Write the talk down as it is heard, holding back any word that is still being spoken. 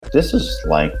this is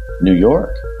like New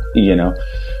York,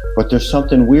 but there's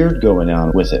something weird going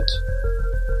on with it.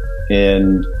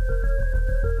 And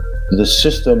the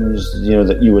systems,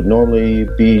 that you would normally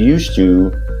be used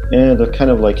to, and they're kind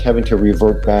of like having to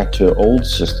revert back to old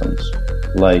systems,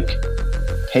 like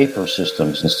paper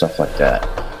systems and stuff like that.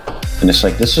 And it's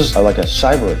like, this is like a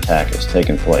cyber attack is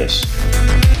taking place.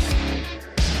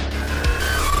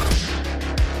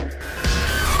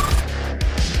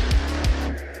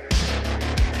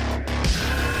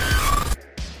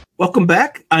 Welcome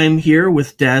back. I'm here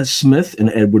with Daz Smith and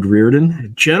Edward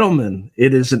Riordan. Gentlemen,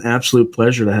 it is an absolute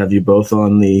pleasure to have you both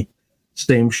on the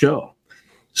same show.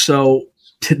 So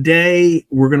today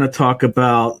we're going to talk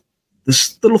about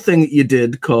this little thing that you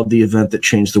did called the event that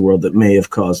changed the world that may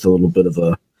have caused a little bit of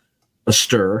a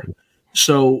stir.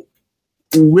 So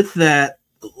with that,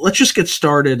 let's just get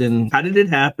started. And how did it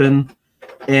happen?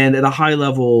 And at a high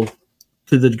level,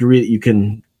 to the degree that you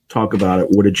can talk about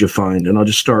it, what did you find? And I'll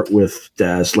just start with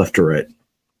Daz, left to right.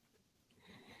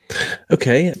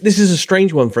 Okay, this is a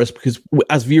strange one for us because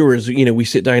as viewers, we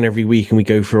sit down every week and we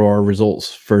go through our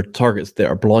results for targets that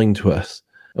are blind to us.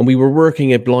 And we were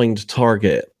working a blind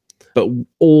target, but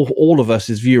all of us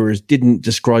as viewers didn't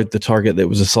describe the target that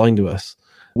was assigned to us.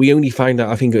 We only found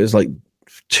out, I think it was like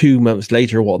 2 months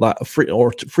later,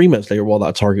 or 3 months later, what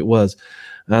that target was.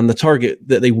 And the target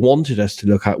that they wanted us to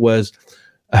look at was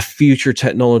a future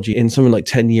technology in something like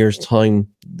 10 years' time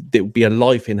that would be a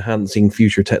life-enhancing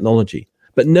future technology.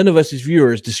 But none of us as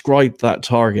viewers described that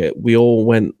target. We all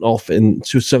went off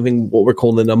into something, what we're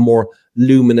calling a more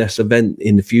luminous event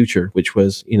in the future, which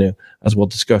was, as we'll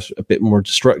discuss, a bit more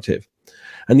destructive.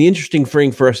 And the interesting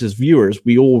thing for us as viewers,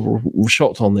 we all were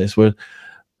shocked on this, were,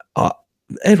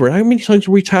 Edward, how many times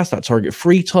were we tasked that target?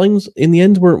 3 times in the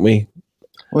end, weren't we?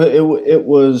 Well, it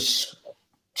was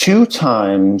 2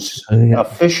 times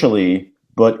officially,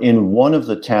 but in one of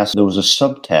the tasks, there was a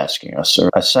subtasking,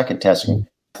 a second tasking.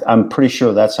 I'm pretty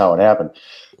sure that's how it happened.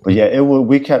 But yeah,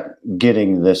 we kept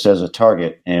getting this as a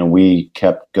target, and we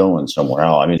kept going somewhere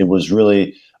else. I mean, it was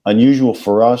really unusual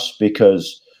for us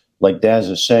because, like Daz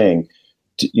is saying,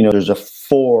 there's a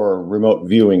 4 remote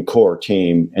viewing core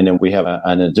team, and then we have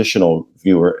an additional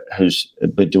viewer who's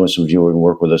been doing some viewing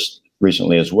work with us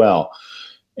recently as well.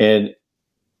 And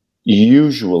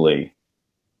usually,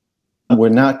 we're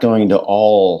not going to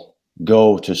all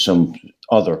go to some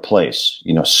other place.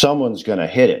 Someone's going to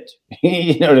hit it.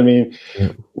 You know what I mean?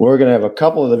 Yeah. We're going to have a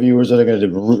couple of the viewers that are going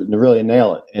to really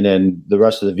nail it, and then the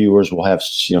rest of the viewers will have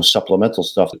supplemental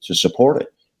stuff to support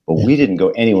it. But we didn't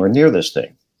go anywhere near this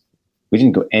thing. We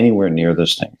didn't go anywhere near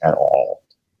this thing at all,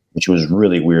 which was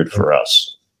really weird for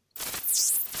us.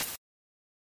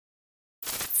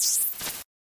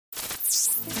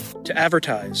 To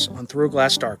advertise on Through a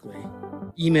Glass Darkly,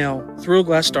 email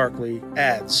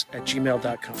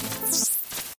throughaglassdarkly@gmail.com.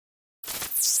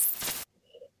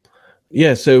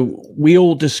 Yeah, so we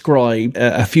all described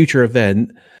a future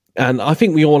event, and I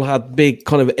think we all had big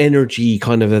kind of energy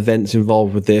kind of events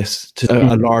involved with this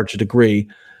to a larger degree,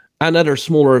 and other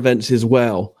smaller events as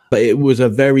well. But it was a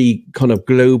very kind of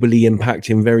globally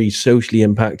impacting, very socially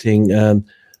impacting,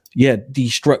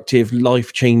 destructive,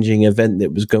 life-changing event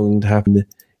that was going to happen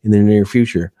in the near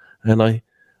future. And I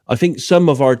think some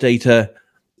of our data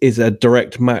is a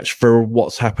direct match for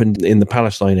what's happened in the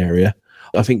Palestine area.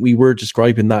 I think we were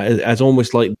describing that as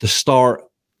almost like the start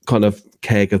kind of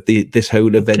keg of this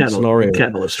whole event scenario.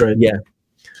 Catalyst, right? Yeah.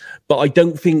 But I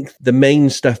don't think the main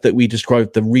stuff that we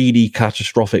described, the really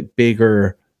catastrophic,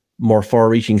 bigger, more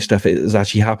far-reaching stuff, has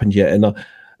actually happened yet. And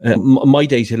my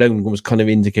data alone was kind of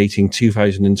indicating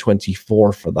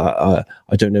 2024 for that.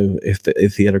 I don't know if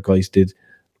the other guys did.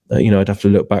 I'd have to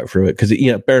look back through it because,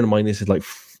 bear in mind, this is like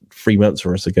 3 months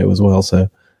or so ago as well. So,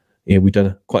 we've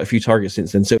done quite a few targets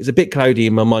since then. So it's a bit cloudy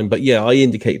in my mind. But yeah, I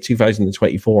indicate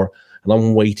 2024, and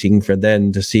I'm waiting for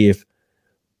then to see if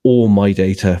all my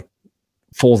data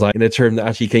falls out in a term that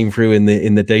actually came through in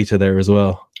the data there as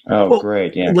well. Oh, well,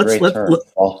 great! Yeah, great term.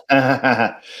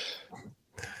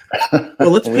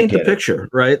 Let's paint the picture,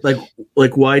 right?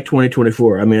 Like why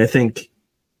 2024? I mean, I think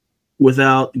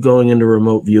without going into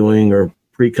remote viewing or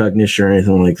precognition or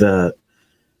anything like that,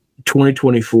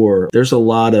 2024, there's a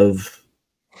lot of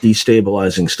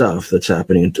destabilizing stuff that's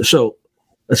happening. So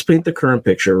let's paint the current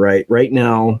picture, right? Right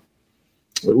now,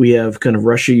 we have kind of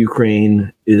Russia,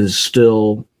 Ukraine is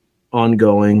still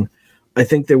ongoing. I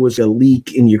think there was a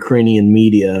leak in Ukrainian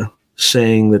media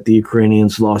saying that the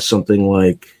Ukrainians lost something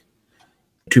like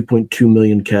 2.2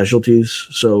 million casualties,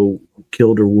 so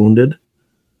killed or wounded.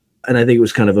 And I think it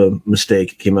was kind of a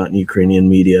mistake. It came out in Ukrainian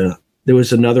media. There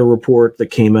was another report that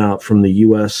came out from the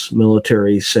U.S.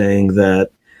 military saying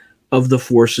that of the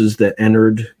forces that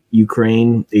entered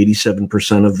Ukraine,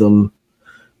 87% of them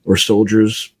or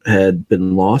soldiers had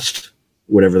been lost,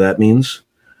 whatever that means,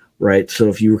 right? So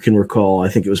if you can recall, I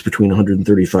think it was between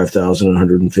 135,000 and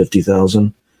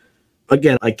 150,000.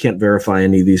 Again, I can't verify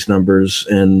any of these numbers,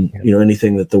 and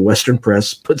anything that the Western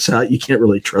press puts out, you can't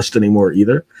really trust anymore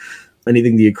either.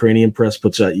 Anything the Ukrainian press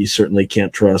puts out, you certainly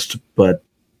can't trust. But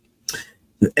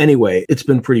anyway, it's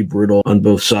been pretty brutal on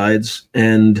both sides.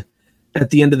 And at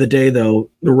the end of the day, though,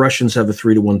 the Russians have a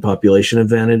 3-to-1 population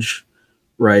advantage,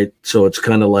 right? So it's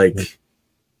kind of like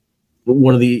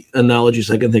one of the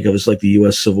analogies I can think of is like the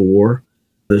U.S. Civil War.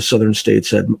 The southern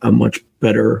states had a much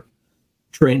better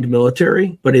trained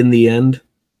military, but in the end,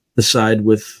 the side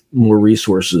with more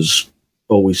resources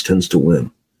always tends to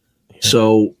win. Yeah.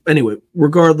 So anyway,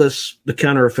 regardless, the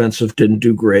counteroffensive didn't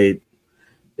do great.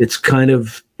 It's kind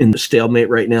of in the stalemate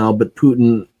right now, but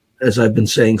Putin, as I've been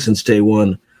saying since day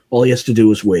one, all he has to do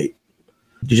is wait.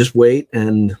 You just wait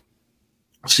and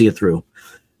see it through.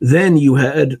 Then you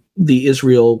had the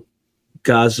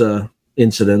Israel-Gaza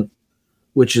incident,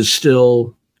 which is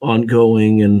still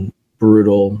ongoing and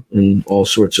brutal and all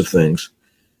sorts of things.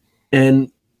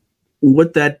 And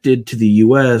what that did to the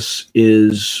U.S.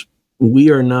 is we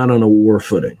are not on a war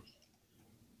footing,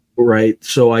 right?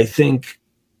 So I think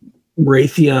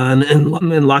Raytheon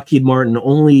and Lockheed Martin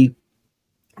only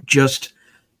just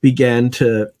began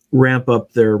to ramp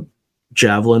up their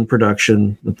Javelin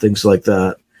production and things like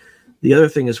that. The other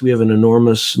thing is we have an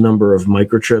enormous number of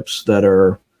microchips that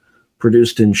are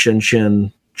produced in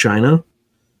Shenzhen, China,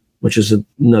 which is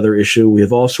another issue. We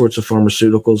have all sorts of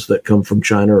pharmaceuticals that come from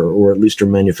China or at least are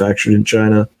manufactured in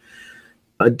China.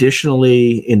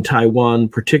 Additionally, in Taiwan,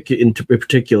 in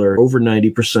particular, over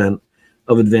 90%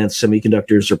 of advanced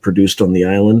semiconductors are produced on the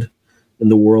island in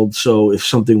the world. So if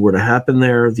something were to happen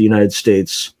there, the United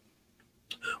States,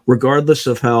 regardless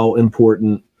of how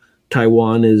important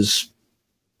Taiwan is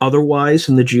otherwise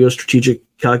in the geostrategic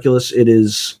calculus, it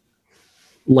is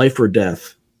life or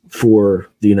death for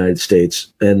the United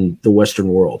States and the Western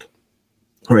world.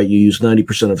 All right, you use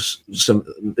 90% of some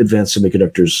advanced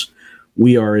semiconductors.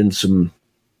 We are in some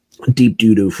deep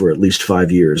doo-doo for at least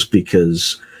 5 years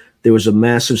because there was a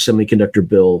massive semiconductor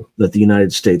bill that the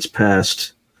United States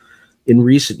passed in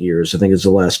recent years, I think it's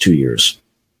the last 2 years,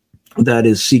 that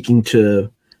is seeking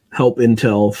to help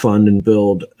Intel fund and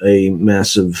build a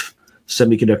massive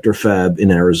semiconductor fab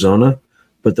in Arizona.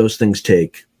 But those things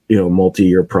take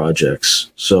multi-year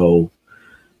projects. So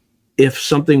if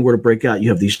something were to break out, you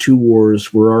have these two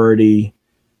wars. We're already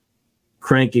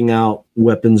cranking out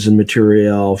weapons and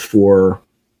material for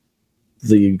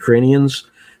the Ukrainians,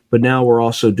 but now we're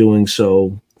also doing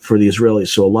so for the Israelis.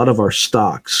 So a lot of our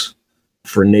stocks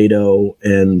for NATO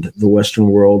and the Western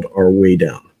world are way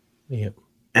down. Yeah.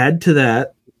 Add to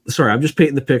that, sorry, I'm just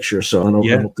painting the picture, so I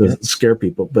don't scare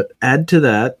people, but add to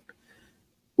that,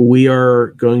 we are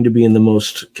going to be in the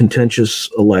most contentious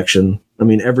election. I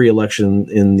mean, every election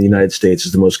in the United States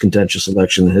is the most contentious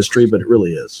election in history, but it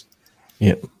really is.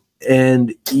 Yeah.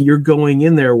 And you're going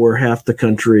in there where half the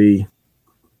country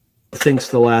thinks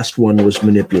the last one was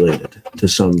manipulated to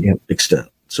some extent.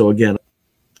 So again,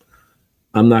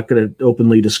 I'm not going to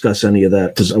openly discuss any of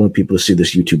that because I want people to see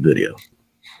this YouTube video.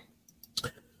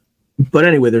 But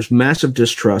anyway, there's massive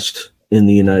distrust in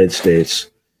the United States.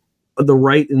 The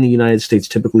right in the United States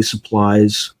typically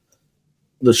supplies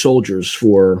the soldiers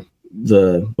for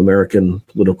the American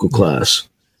political class.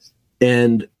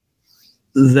 And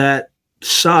that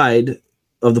side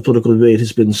of the political debate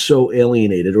has been so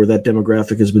alienated, or that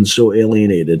demographic has been so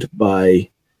alienated by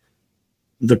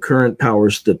the current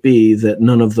powers that be, that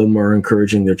none of them are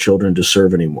encouraging their children to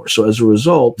serve anymore. So as a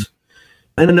result,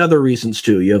 and other reasons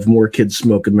too, you have more kids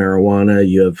smoking marijuana,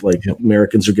 you have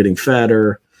Americans are getting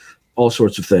fatter, all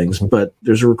sorts of things, but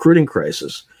there's a recruiting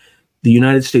crisis. The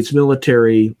United States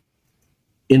military,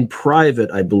 in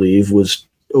private, I believe, was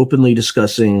openly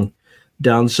discussing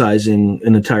downsizing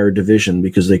an entire division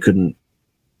because they couldn't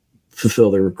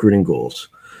fulfill their recruiting goals.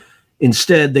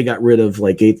 Instead, they got rid of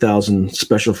 8,000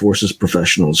 special forces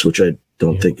professionals, which I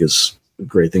don't think is a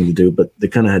great thing to do, but they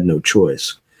kind of had no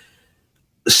choice.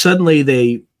 Suddenly,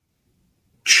 they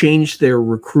changed their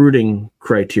recruiting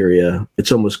criteria.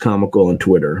 It's almost comical on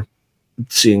Twitter,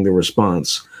 seeing the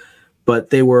response. But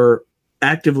they were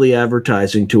actively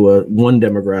advertising to one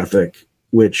demographic,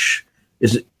 which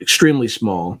is extremely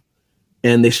small.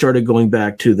 And they started going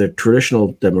back to the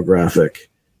traditional demographic.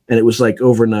 And it was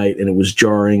overnight, and it was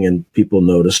jarring, and people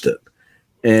noticed it.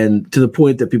 And to the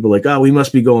point that people were we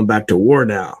must be going back to war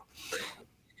now.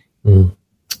 Mm.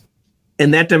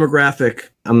 And that demographic,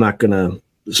 I'm not going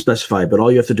to specify, but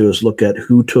all you have to do is look at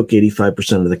who took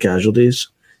 85% of the casualties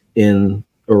in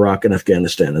Iraq and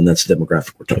Afghanistan, and that's the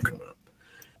demographic we're talking about.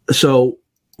 So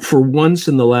for once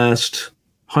in the last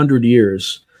 100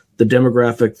 years, the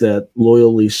demographic that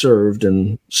loyally served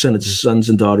and sent its sons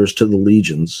and daughters to the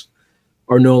legions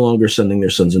are no longer sending their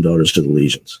sons and daughters to the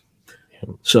legions.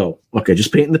 So, okay,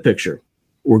 just painting the picture.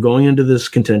 We're going into this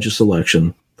contentious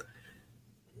election.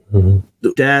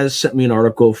 Daz sent me an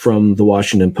article from the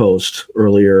Washington Post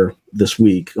earlier this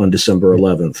week on December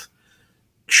 11th.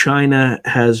 China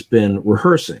has been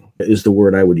rehearsing, is the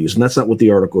word I would use. And that's not what the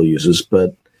article uses,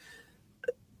 but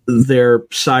their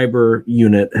cyber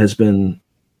unit has been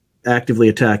actively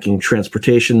attacking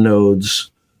transportation nodes,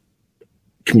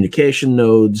 communication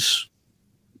nodes,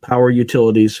 power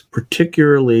utilities,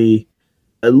 particularly,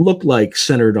 it looked like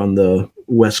centered on the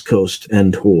West Coast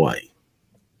and Hawaii,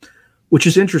 which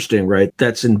is interesting, right?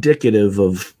 That's indicative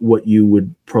of what you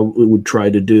would probably try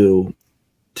to do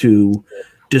to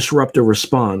disrupt a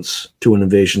response to an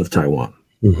invasion of Taiwan.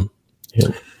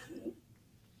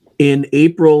 In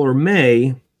April or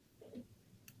May,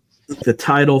 the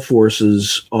tidal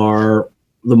forces are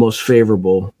the most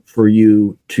favorable for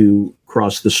you to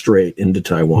cross the strait into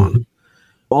Taiwan.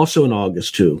 Also in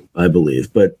August too, I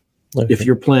believe. But if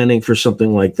you're planning for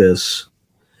something like this,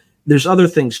 there's other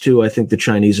things too. I think the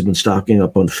Chinese have been stocking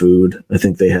up on food. I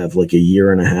think they have like a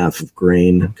year and a half of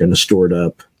grain kind of stored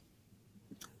up.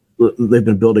 They've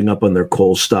been building up on their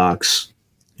coal stocks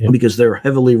because they're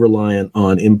heavily reliant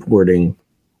on importing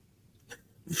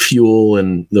fuel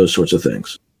and those sorts of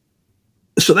things.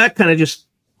 So that kind of just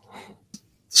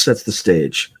sets the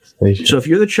stage. So if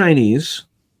you're the Chinese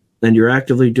and you're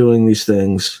actively doing these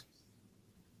things,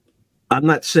 I'm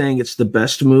not saying it's the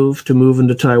best move to move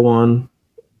into Taiwan,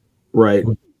 right?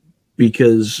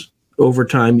 Because over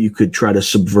time you could try to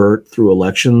subvert through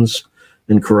elections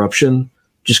and corruption,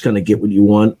 just kind of get what you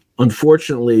want.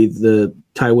 Unfortunately, the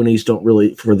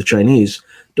Taiwanese for the Chinese,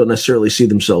 don't necessarily see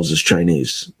themselves as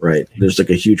Chinese, right? There's like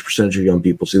a huge percentage of young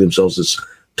people see themselves as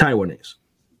Taiwanese.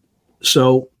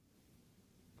 So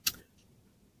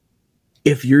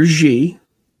if you're Xi,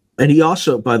 and he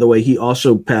also, by the way, he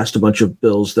also passed a bunch of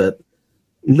bills that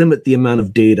limit the amount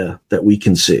of data that we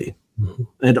can see.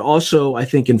 And also, I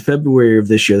think in February of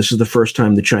this year, this is the first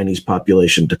time the Chinese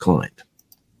population declined.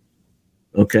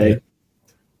 Okay.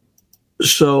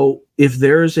 So if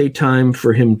there is a time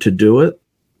for him to do it,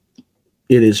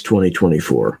 it is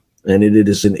 2024. And it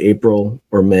is in April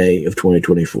or May of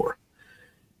 2024.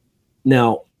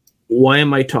 Now, why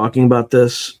am I talking about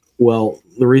this? Well,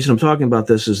 the reason I'm talking about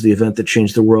this is the event that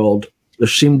changed the world. There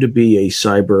seemed to be a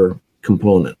cyber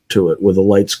component to it where the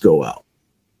lights go out.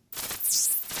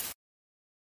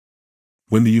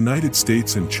 When the United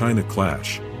States and China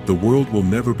clash, the world will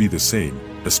never be the same,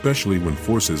 especially when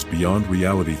forces beyond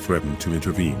reality threaten to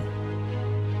intervene.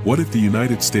 What if the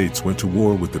United States went to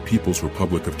war with the People's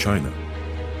Republic of China?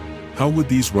 How would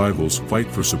these rivals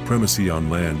fight for supremacy on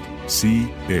land,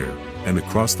 sea, air, and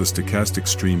across the stochastic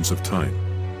streams of time?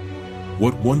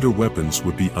 What wonder weapons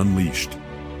would be unleashed?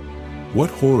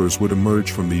 What horrors would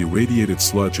emerge from the irradiated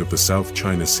sludge of the South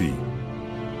China Sea?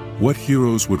 What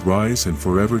heroes would rise and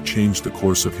forever change the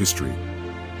course of history?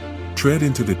 Tread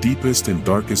into the deepest and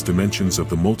darkest dimensions of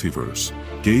the multiverse,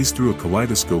 gaze through a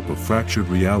kaleidoscope of fractured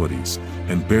realities,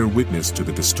 and bear witness to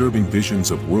the disturbing visions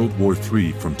of World War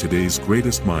III from today's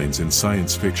greatest minds in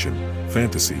science fiction,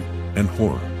 fantasy, and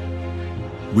horror.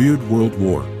 Weird World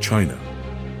War, China.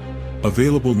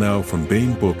 Available now from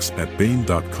Baen Books at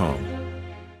Baen.com.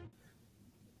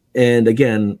 And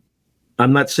again,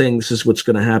 I'm not saying this is what's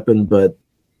going to happen, but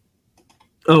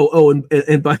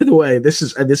and by the way, this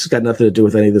has got nothing to do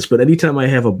with any of this, but anytime I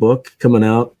have a book coming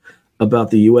out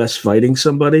about the U.S. fighting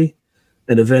somebody,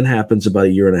 an event happens about a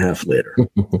year and a half later.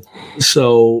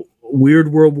 So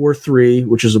Weird World War III,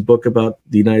 which is a book about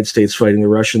the United States fighting the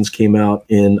Russians, came out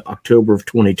in October of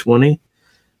 2020.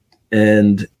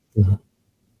 And,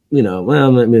 maybe a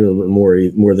little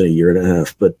bit more than a year and a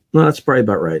half, but no, that's probably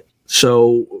about right.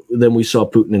 So then we saw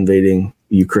Putin invading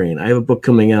Ukraine. I have a book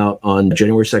coming out on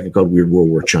January 2nd called Weird World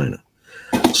War China.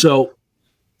 So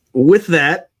with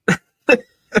that,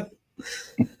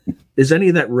 is any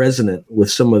of that resonant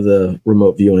with some of the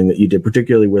remote viewing that you did,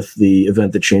 particularly with the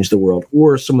event that changed the world,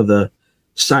 or some of the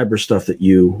cyber stuff that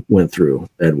you went through,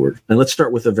 Edward? And let's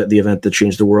start with the event that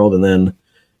changed the world, and then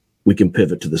we can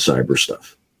pivot to the cyber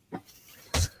stuff.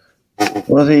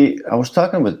 Well, I was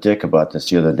talking with Dick about this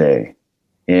the other day,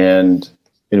 and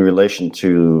in relation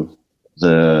to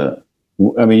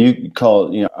you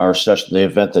call it, our session, the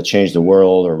event that changed the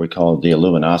world, or we call it the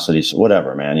Illuminati's,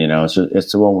 whatever, man,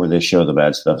 it's the one where they show the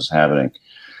bad stuff is happening.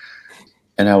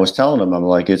 And I was telling them, I'm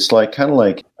like, it's like kind of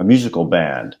like a musical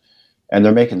band, and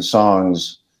they're making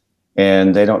songs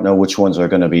and they don't know which ones are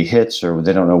going to be hits or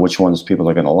they don't know which ones people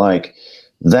are going to like.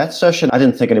 That session, I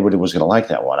didn't think anybody was going to like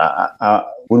that one.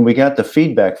 When we got the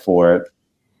feedback for it,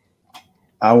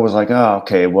 I was like, oh,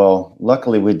 okay, well,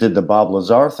 luckily we did the Bob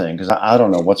Lazar thing because I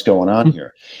don't know what's going on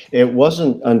here. It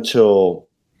wasn't until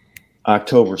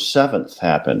October 7th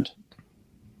happened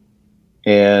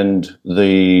and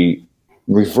the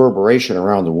reverberation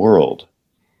around the world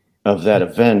of that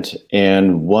event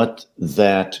and what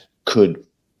that could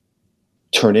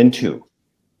turn into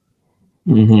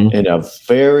in a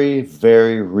very,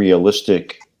 very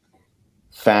realistic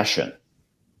fashion.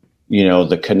 You know,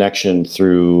 the connection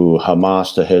through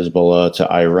Hamas to Hezbollah to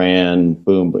Iran,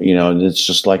 boom, you know, and it's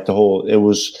just like it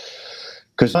was,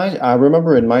 because I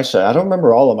remember in my set, I don't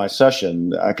remember all of my session,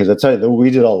 because I tell you, we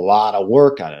did a lot of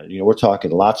work on it. You know, we're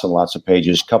talking lots and lots of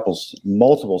pages,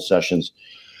 multiple sessions.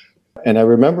 And I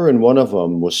remember in one of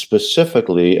them was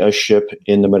specifically a ship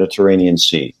in the Mediterranean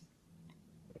Sea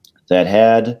that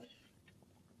had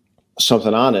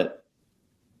something on it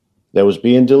that was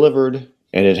being delivered.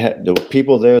 And there were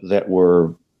people there that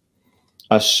were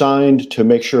assigned to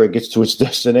make sure it gets to its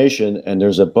destination, and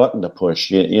there's a button to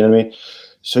push. You know what I mean?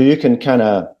 So you can kind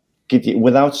of get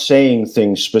without saying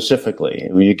things specifically,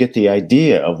 you get the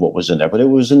idea of what was in there. But it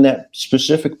was in that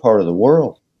specific part of the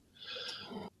world.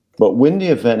 But when the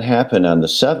event happened on the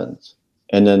 7th,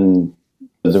 and then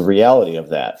the reality of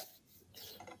that,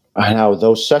 and how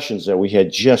those sessions that we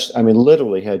had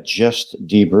literally had just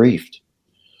debriefed,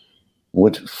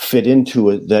 would fit into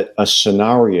a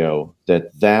scenario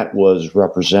that was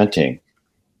representing.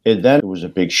 It was a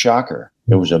big shocker.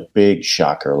 It was a big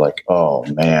shocker. Like, oh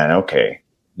man, okay,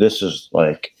 this is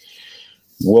like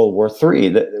World War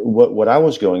III. What I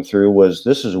was going through was,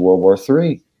 this is World War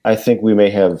III. I think we may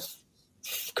have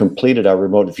completed our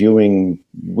remote viewing.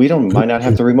 Might not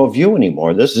have to remote view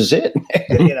anymore. This is it.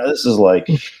 You know, this is like,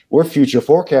 we're future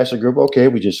forecaster group. Okay,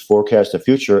 we just forecast the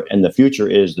future, and the future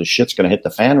is the shit's going to hit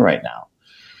the fan right now.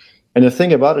 And the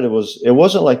thing about it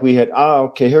wasn't like we had,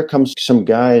 okay, here comes some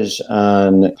guys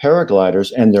on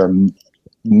paragliders and they're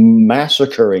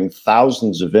massacring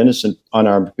thousands of innocent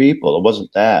unarmed people. It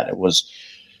wasn't that. It was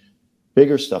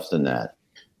bigger stuff than that.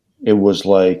 It was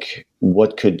like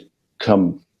what could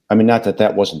come. I mean, not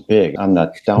that wasn't big. I'm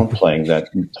not downplaying that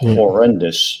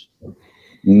horrendous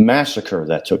massacre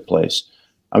that took place.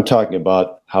 I'm talking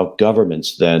about how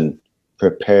governments then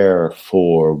prepare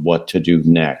for what to do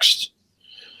next.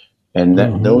 And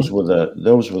those were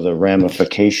the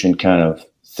ramification kind of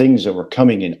things that were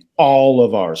coming in all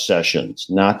of our sessions,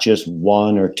 not just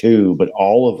one or two, but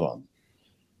all of them.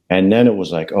 And then it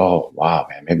was like, oh, wow,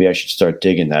 man, maybe I should start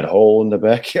digging that hole in the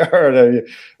backyard.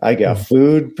 I got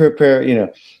food prepared. You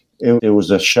know, it was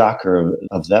a shocker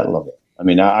of that level. I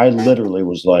mean, I literally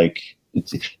was like,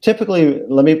 typically,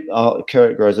 I'll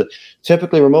categorize it.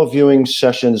 Typically, remote viewing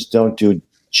sessions don't do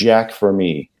jack for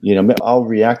me. You know, I'll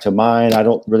react to mine. I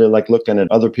don't really like looking at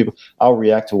other people. I'll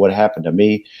react to what happened to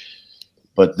me.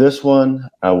 But this one,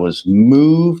 I was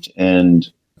moved and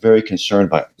very concerned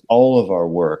by all of our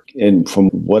work. And from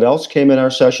what else came in our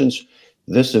sessions,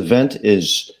 this event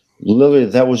is literally,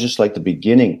 that was just like the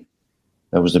beginning.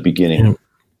 That was the beginning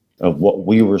of what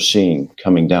we were seeing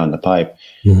coming down the pipe.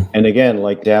 Yeah. And again,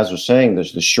 like Daz was saying, the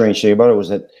strange thing about it was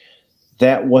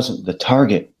that wasn't the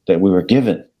target that we were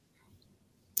given.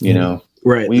 You know,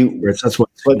 right? That's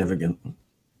what's significant.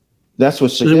 That's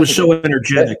what's significant. It was so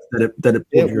energetic that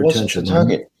it pulled your attention. The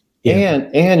target. Yeah.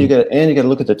 And you got to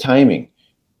look at the timing.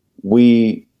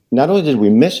 We not only did we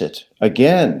miss it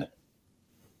again,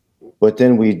 but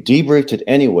then we debriefed it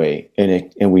anyway,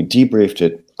 and we debriefed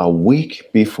it a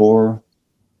week before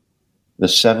the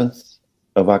 7th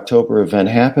of October event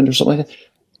happened, or something like that.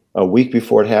 A week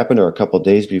before it happened, or a couple of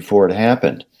days before it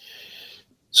happened.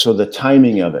 So the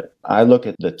timing of it, I look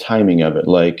at the timing of it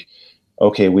like,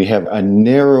 okay, we have a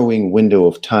narrowing window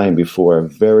of time before a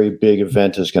very big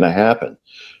event is going to happen.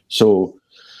 So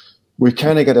we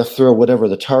kind of got to throw whatever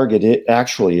the target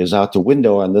actually is out the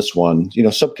window on this one. You know,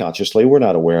 subconsciously, we're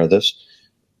not aware of this.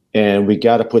 And we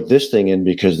got to put this thing in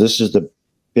because this is the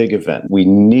big event. We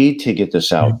need to get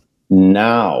this out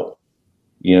now.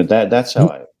 You know, that's how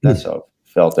I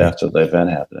felt after the event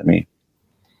happened. I mean,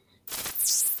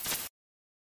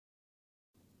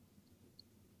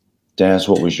 Daz,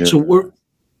 what was your? So go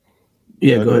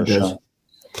ahead, Daz.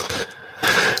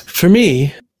 For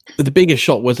me, the biggest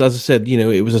shot was, as I said, you know,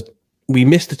 it was we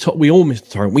all missed the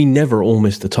target. We never all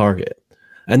missed the target,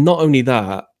 and not only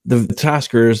that, the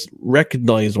taskers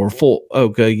recognized or thought,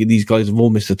 okay, these guys have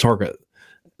all missed the target,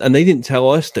 and they didn't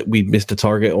tell us that we'd missed the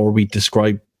target or we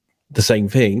described the same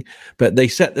thing, but they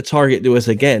set the target to us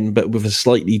again, but with a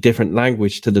slightly different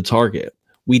language to the target.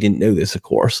 We didn't know this, of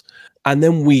course. And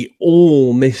then we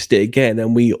all missed it again,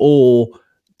 and we all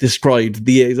described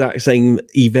the exact same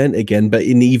event again, but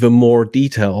in even more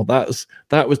detail.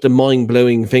 That was the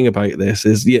mind-blowing thing about this,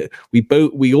 is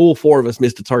we all four of us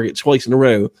missed a target twice in a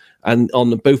row, and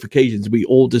on both occasions we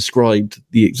all described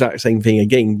the exact same thing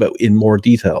again, but in more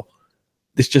detail.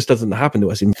 This just doesn't happen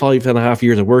to us. In 5.5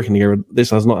 years of working here,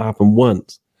 this has not happened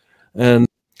once. And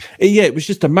it was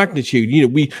just a magnitude.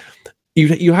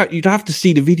 You'd have to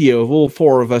see the video of all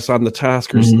four of us and the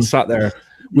taskers sat there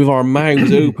with our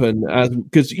mouths open,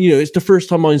 because it's the first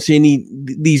time I'm seeing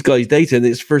these guys' data, and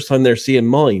it's the first time they're seeing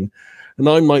mine. And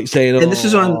I'm like saying, and this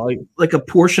is on like a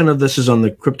portion of this is on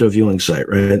the crypto viewing site,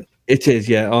 right? It is,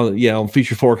 on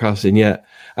future forecasting, yeah.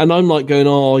 And I'm like going,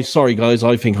 oh, sorry guys,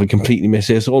 I think I completely missed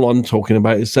this. All I'm talking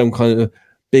about is some kind of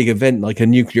big event like a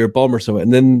nuclear bomb or something.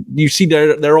 And then you see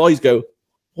their eyes go,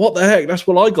 what the heck? That's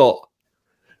what I got.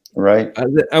 Right.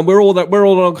 And we're all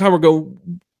on camera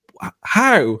going,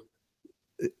 how?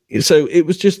 So it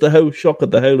was just the whole shock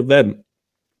of the whole event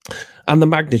and the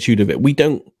magnitude of it. We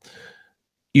don't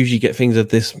usually get things of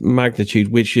this magnitude,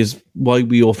 which is why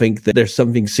we all think that there's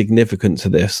something significant to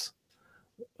this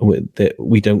that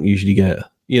we don't usually get.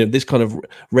 This kind of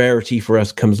rarity for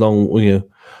us comes along,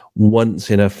 once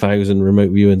in 1,000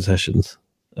 remote viewing sessions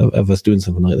of us doing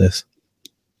something like this.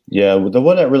 Yeah, the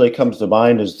one that really comes to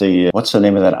mind is what's the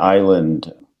name of that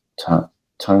island?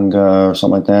 Tonga or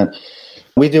something like that.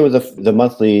 We do the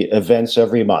monthly events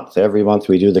every month. Every month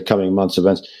we do the coming month's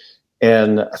events.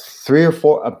 And 3 or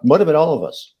 4, might have been all of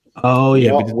us. Oh,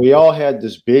 yeah. We all had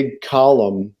this big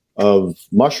column of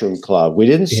mushroom cloud. We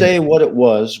didn't say what it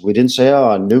was. We didn't say,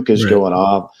 a nuke is going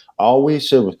off. All we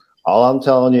said was, all I'm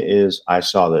telling you is I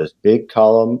saw this big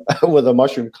column with a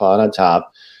mushroom cloud on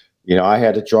top. I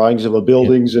had the drawings of the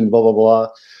buildings and blah, blah, blah.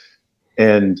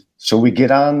 And so we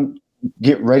get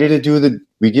ready to do the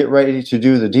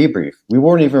debrief. We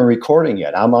weren't even recording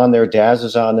yet. I'm on there. Daz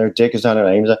is on there. Dick is on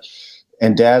there.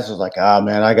 And Daz was like,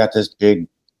 man, I got this big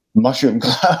mushroom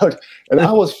cloud. And I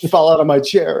almost fell out of my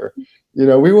chair. We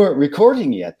weren't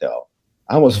recording yet, though.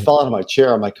 I almost fell out of my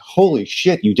chair. I'm like, holy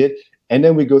shit, you did? And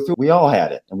then we go through. We all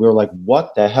had it. And we were like,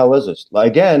 what the hell is this?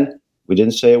 Again, we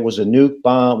didn't say it was a nuke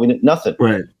bomb. We didn't, nothing.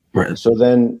 Right. So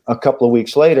then a couple of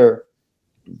weeks later,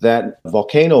 that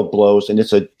volcano blows, and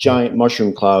it's a giant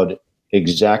mushroom cloud,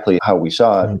 exactly how we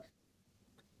saw it.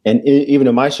 And even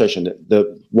in my session,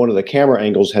 one of the camera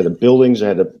angles had the buildings,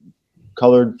 had it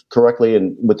colored correctly,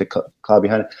 and with the cloud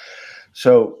behind it.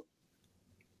 So,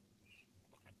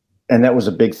 and that was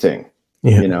a big thing,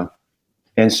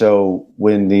 And so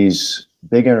when these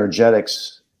big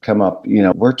energetics come up,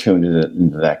 we're tuned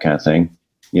into that kind of thing,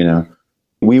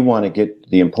 We want to get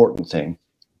the important thing.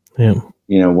 Yeah.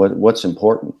 What's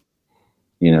important,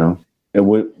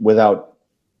 without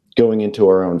going into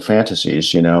our own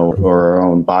fantasies, or our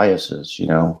own biases,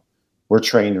 We're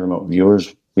trained remote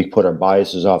viewers. We put our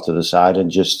biases off to the side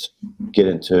and just get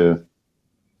into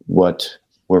what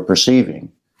we're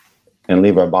perceiving and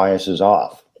leave our biases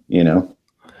off, All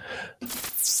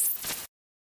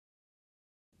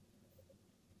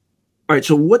right.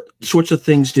 So what sorts of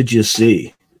things did you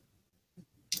see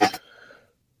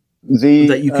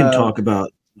that you can talk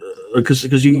about? Because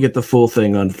you can get the full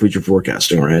thing on future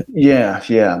forecasting, right?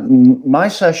 Yeah. My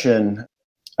session,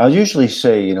 I'll usually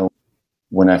say,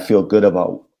 when I feel good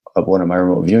about one of my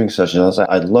remote viewing sessions,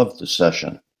 I love the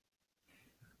session,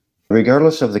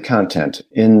 regardless of the content,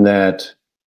 in that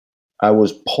I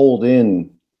was pulled in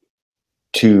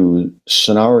to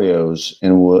scenarios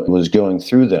and was going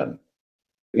through them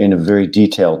in a very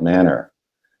detailed manner,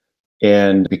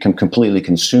 and become completely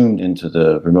consumed into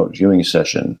the remote viewing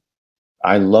session.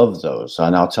 I love those.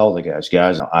 And I'll tell the guys,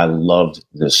 I loved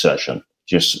this session.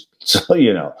 Just so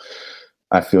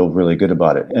I feel really good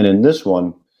about it. And in this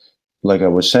one, like I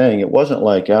was saying, it wasn't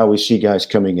like, we see guys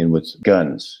coming in with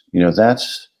guns.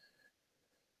 That's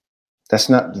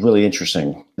not really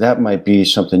interesting. That might be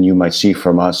something you might see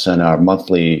from us in our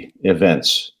monthly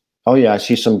events. Oh yeah, I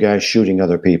see some guys shooting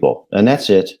other people, and that's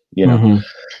it.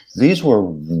 These were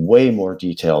way more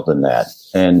detailed than that.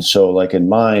 And so like in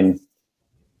mine,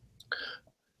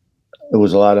 there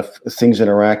was a lot of things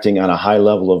interacting on a high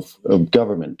level of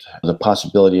government, the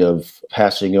possibility of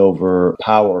passing over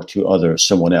power to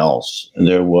someone else. And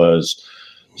there was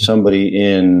somebody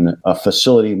in a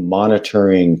facility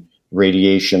monitoring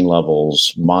radiation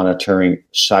levels, monitoring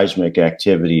seismic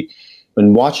activity,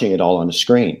 and watching it all on the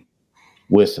screen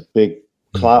with a big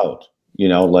cloud,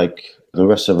 like the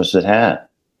rest of us had.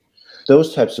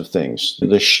 Those types of things.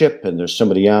 The ship, and there's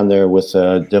somebody on there with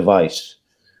a device.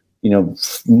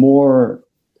 More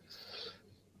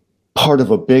part of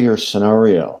a bigger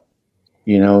scenario.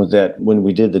 that when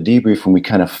we did the debrief, when we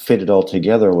kind of fit it all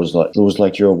together, it was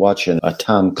like you're watching a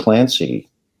Tom Clancy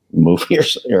movie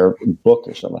or book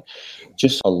or something.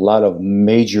 Just a lot of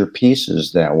major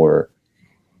pieces that were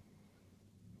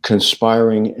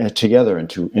conspiring together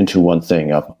into one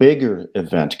thing, a bigger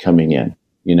event coming in,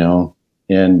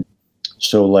 and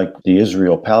so like the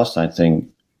Israel-Palestine thing,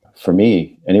 for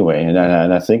me anyway, and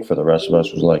I think for the rest of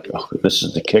us, was like, oh, this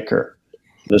is the kicker.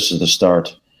 This is the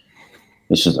start.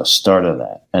 This is the start of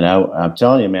that. And I'm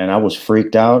telling you, man, I was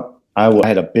freaked out. I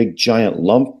had a big giant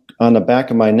lump on the back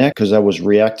of my neck because I was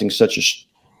reacting such a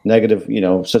negative,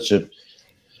 such a,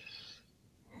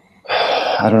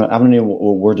 I don't know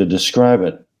what word to describe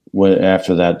it.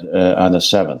 After that, on the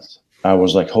 7th, I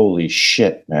was like, holy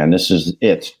shit, man, this is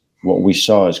it. What we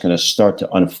saw is going to start to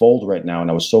unfold right now.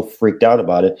 And I was so freaked out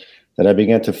about it that I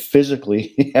began to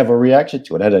physically have a reaction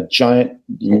to it. I had a giant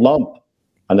lump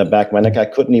on the back of my neck. I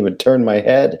couldn't even turn my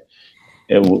head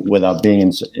without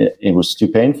being, it was too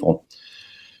painful.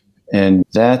 And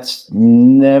that's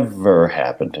never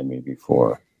happened to me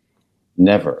before.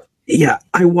 Never. Yeah.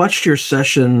 I watched your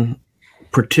session,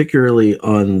 particularly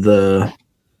on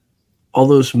all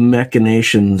those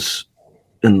machinations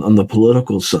on the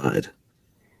political side,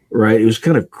 right? It was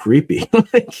kind of creepy.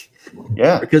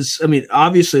 Yeah. Because, I mean,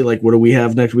 obviously, like, what do we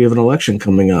have next? We have an election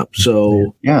coming up.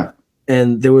 So, yeah.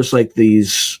 And there was like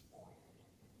these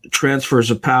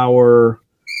transfers of power.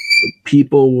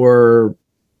 People were,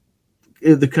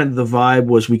 the vibe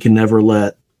was, they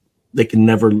can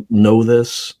never know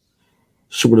this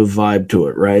sort of vibe to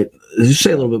it, right? Just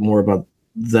say a little bit more about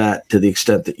that to the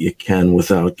extent that you can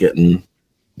without getting,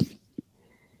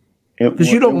 because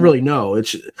you don't really know.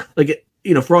 It's like,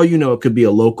 for all you know, it could be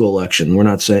a local election. We're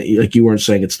not saying, like, you weren't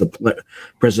saying it's the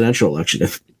presidential election.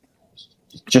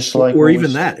 Just like, or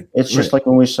even that, it's just like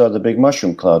when we saw the big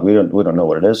mushroom cloud. We don't know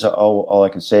what it is. All I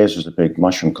can say is there's a big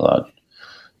mushroom cloud.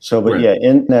 So, but yeah,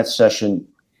 in that session,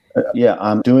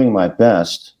 I'm doing my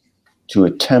best to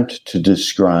attempt to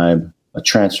describe a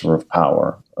transfer of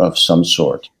power of some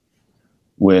sort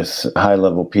with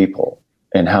high-level people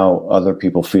and how other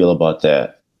people feel about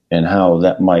that and how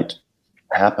that might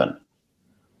happen.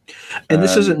 And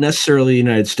this isn't necessarily the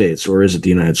United States, or is it the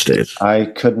United States? I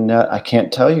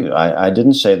can't tell you. I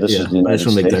didn't say this is the United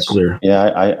States. I just want to make that clear.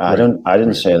 Yeah, I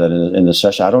didn't say that in the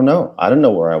session. I don't know. I don't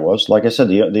know where I was. Like I said,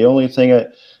 the only thing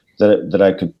that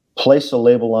I could place a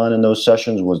label on in those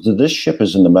sessions was that this ship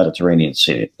is in the Mediterranean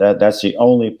Sea. That's the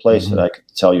only place that I could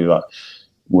tell you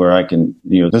where I can,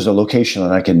 there's a location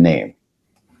that I can name,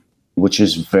 which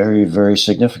is very, very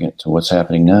significant to what's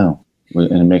happening now.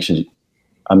 And it makes it,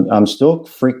 I'm still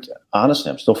freaked, honestly,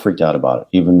 I'm still freaked out about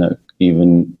it,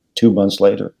 even 2 months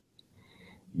later,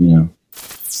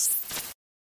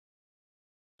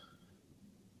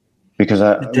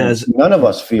 Because none of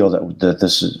us feel that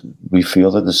this is, we feel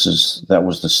that that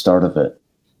was the start of it.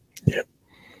 Yeah.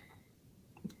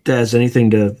 Daz,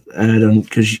 anything to add on?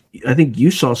 Because I think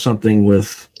you saw something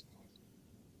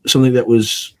that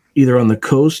was either on the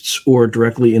coasts or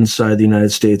directly inside the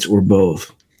United States, or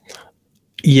both.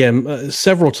 Yeah,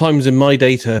 several times in my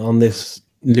data on this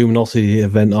luminosity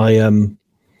event,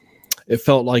 it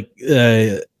felt like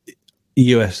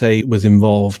USA was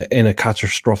involved in a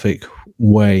catastrophic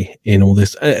way in all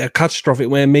this, a catastrophic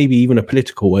way, and maybe even a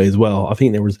political way as well. I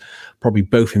think there was probably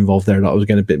both involved there that I was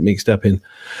getting a bit mixed up in.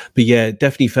 But yeah, it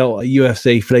definitely felt a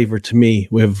USA flavor to me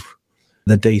with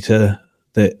the data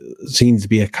that seems to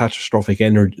be a catastrophic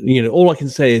energy. All I can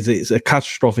say is it's a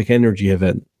catastrophic energy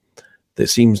event that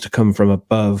seems to come from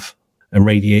above and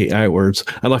radiate outwards.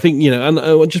 And I think, and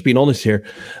I'm just being honest here,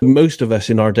 most of us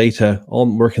in our data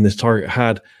on working this target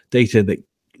had data that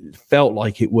felt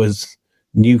like it was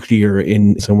nuclear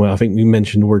in some way. I think we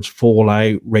mentioned the words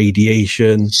fallout,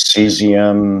 radiation.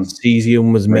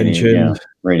 Cesium was mentioned. Yeah,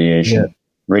 radiation. Yeah.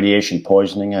 Radiation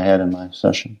poisoning I had in my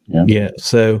session. Yeah.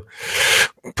 So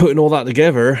putting all that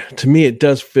together, to me, it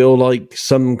does feel like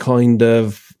some kind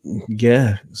of,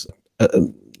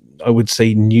 I would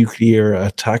say nuclear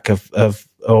attack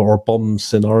or bomb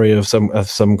scenario of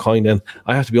some kind. And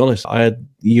I have to be honest, I had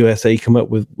USA come up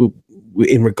with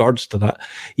in regards to that.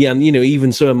 Yeah, and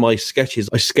even some of my sketches,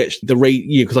 I sketched the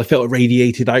because I felt it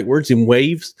radiated outwards in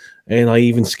waves, and I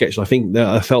even sketched. I think that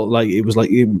I felt like it was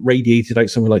like it radiated out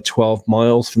something like 12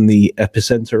 miles from the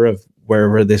epicenter of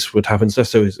wherever this would happen.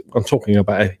 So I'm talking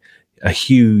about a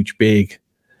huge, big,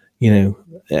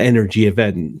 energy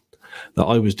event that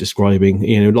I was describing.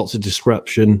 Lots of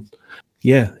disruption.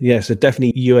 Yeah. So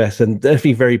definitely US, and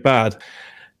definitely very bad.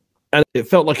 And it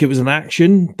felt like it was an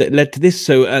action that led to this.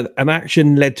 So an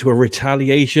action led to a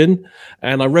retaliation.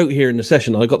 And I wrote here in the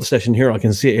session, I got the session here, I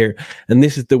can see it here. And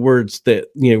this is the words that,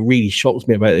 really shocks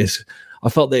me about this. I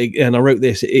felt that, and I wrote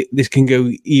this, this can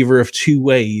go either of two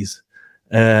ways.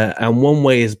 And one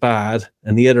way is bad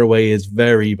and the other way is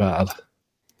very bad.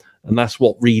 And that's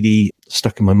what really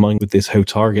stuck in my mind with this whole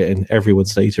target and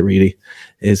everyone's data really,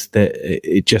 is that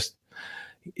it just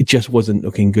wasn't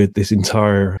looking good, this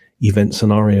entire event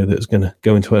scenario that was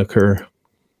going to occur.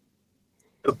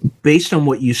 Based on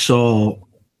what you saw,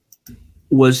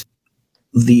 was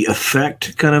the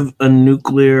effect kind of a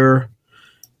nuclear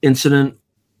incident,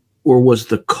 or was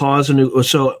the cause a nuclear?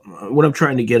 So what I'm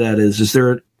trying to get at is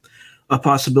there a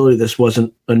possibility this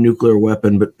wasn't a nuclear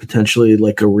weapon, but potentially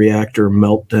like a reactor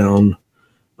meltdown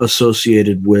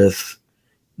associated with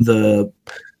an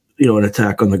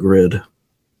attack on the grid?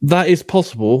 That is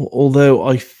possible, although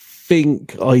I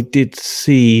think I did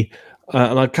see,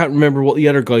 and I can't remember what the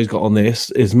other guys got on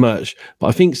this as much, but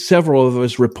I think several of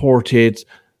us reported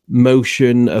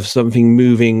motion of something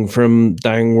moving from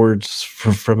downwards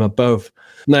from above.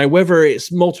 Now, whether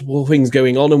it's multiple things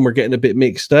going on and we're getting a bit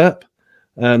mixed up,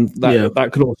 that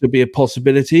could also be a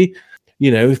possibility.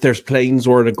 If there's planes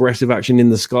or an aggressive action in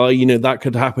the sky, that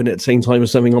could happen at the same time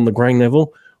as something on the ground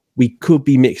level. We could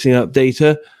be mixing up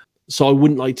data. So I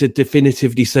wouldn't like to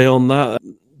definitively say on that.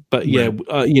 But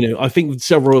I think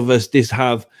several of us did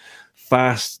have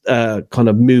fast kind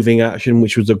of moving action,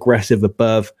 which was aggressive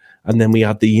above. And then we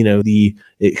had the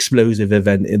explosive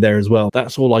event in there as well.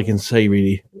 That's all I can say,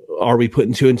 really. Are we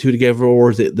putting two and two together,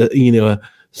 or is it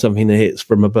something that hits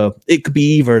from above? It could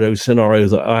be either of those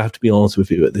scenarios. I have to be honest with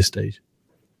you at this stage.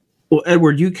 Well,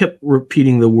 Edward, you kept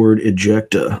repeating the word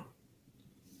ejecta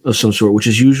of some sort, which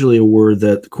is usually a word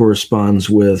that corresponds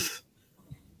with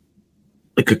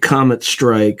like a comet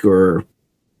strike or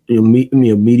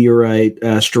meteorite,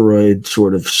 asteroid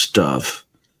sort of stuff.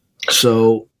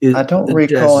 So I don't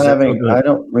recall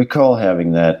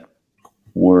having that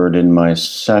word in my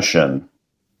session.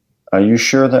 Are you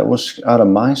sure that was out of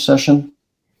my session?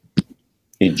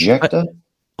 Ejecta?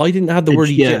 I didn't have the word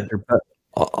ejector, but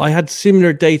I had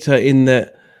similar data in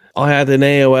that I had an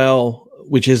AOL,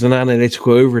 which is an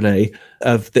analytical overlay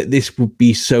of that this would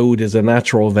be sold as a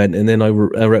natural event, and then I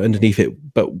wrote underneath it,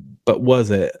 but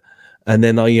was it? And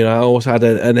then I also had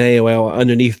an AOL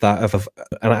underneath that of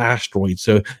an asteroid,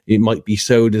 so it might be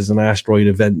sold as an asteroid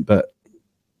event, but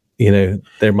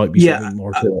there might be something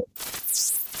more to it.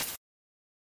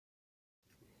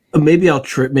 Maybe I'll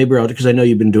because I know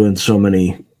you've been doing so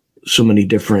many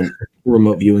different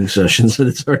remote viewing sessions that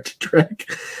it's hard to track.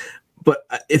 But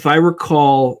if I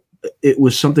recall, it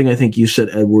was something I think you said,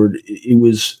 Edward. It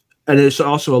was, and it's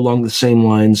also along the same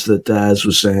lines that Daz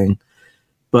was saying,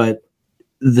 but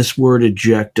this word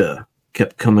ejecta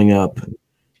kept coming up,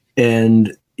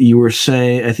 and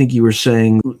I think you were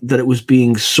saying that it was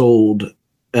being sold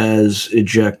as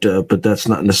ejecta, but that's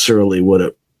not necessarily what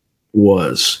it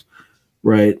was,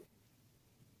 right?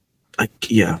 I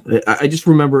just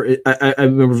remember it. I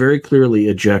remember very clearly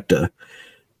ejecta,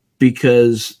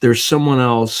 because there's someone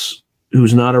else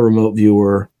who's not a remote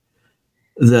viewer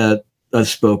that I've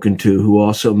spoken to who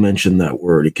also mentioned that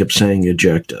word. He kept saying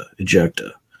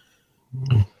ejecta.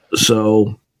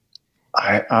 So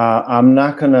I'm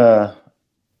not gonna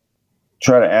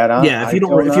try to add on. Yeah, if you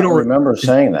don't remember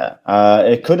saying that,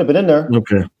 it could have been in there.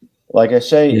 Okay. Like I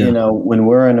say, when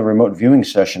we're in a remote viewing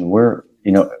session,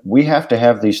 we have to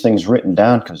have these things written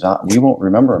down because we won't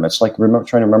remember them. It's like trying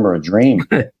to remember a dream.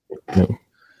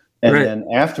 And then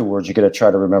afterwards, you got to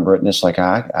try to remember it, and it's like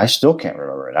I still can't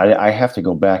remember it. I have to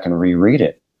go back and reread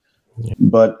it. Yeah.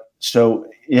 But so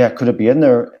could it be in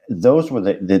there? Those were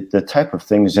the type of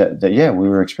things that we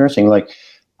were experiencing. Like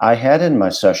I had in my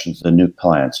sessions the nuke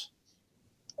plants.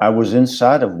 I was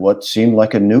inside of what seemed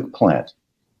like a nuke plant.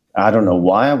 I don't know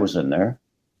why I was in there.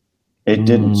 It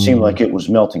didn't seem like it was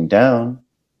melting down.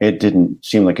 It didn't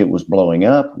seem like it was blowing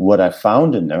up. What I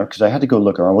found in there, because I had to go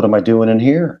look around, what am I doing in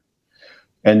here?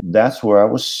 And that's where I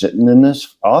was sitting in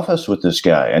this office with this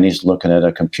guy, and he's looking at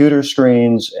a computer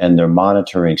screens, and they're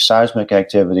monitoring seismic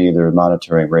activity, they're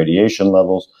monitoring radiation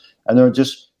levels, and they're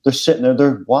sitting there,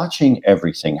 they're watching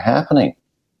everything happening.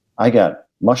 I got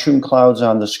mushroom clouds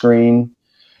on the screen,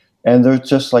 and they're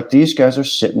just like, these guys are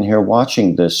sitting here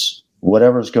watching this,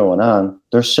 whatever's going on.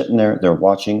 They're sitting there, they're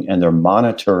watching, and they're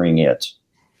monitoring it,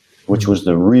 which was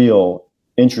the real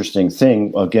interesting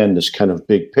thing. Again, this kind of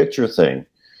big picture thing.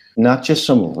 Not just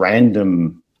some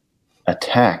random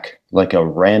attack, like a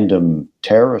random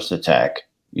terrorist attack,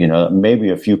 maybe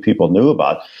a few people knew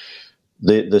about.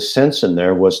 The sense in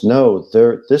there was, no,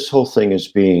 this whole thing is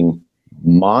being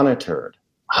monitored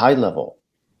high level,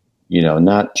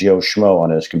 not Joe Schmo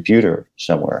on his computer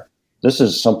somewhere. This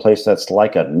is someplace that's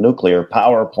like a nuclear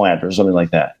power plant or something like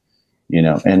that,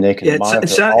 and they can monitor.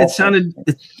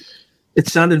 It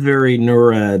sounded very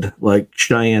NORAD, like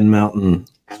Cheyenne Mountain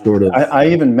sort of. I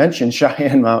even mentioned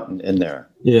Cheyenne Mountain in there.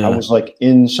 Yeah. I was like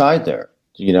inside there,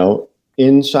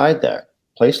 inside there,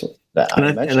 place that.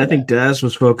 And I think Daz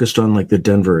was focused on like the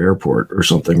Denver airport or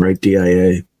something, right?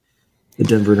 DIA, the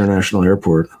Denver International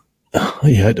Airport.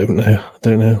 Yeah, I don't know.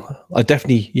 I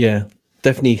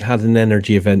definitely had an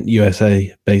energy event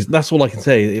USA based. That's all I can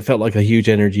say. It felt like a huge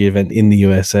energy event in the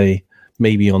USA,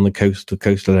 maybe on the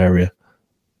coastal area.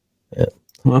 Yeah.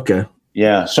 Okay.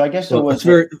 Yeah, so I guess it was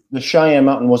the Cheyenne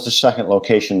Mountain was the second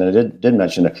location that I did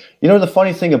mention there. The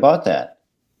funny thing about that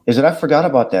is that I forgot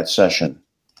about that session,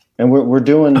 and we're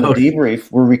doing the debrief.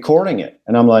 We're recording it,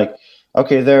 and I'm like,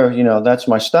 okay, that's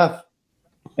my stuff.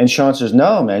 And Sean says,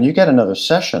 no, man, you got another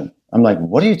session. I'm like,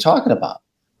 what are you talking about?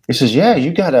 He says, yeah,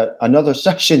 you got another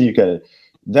session.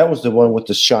 That was the one with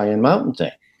the Cheyenne Mountain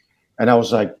thing. And I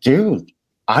was like, dude,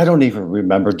 I don't even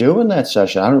remember doing that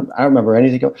session. I don't remember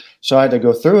anything. So I had to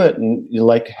go through it, and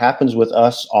like happens with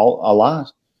us a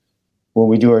lot when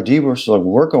we do our debriefs. So like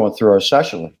we're going through our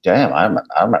session. Like, damn, I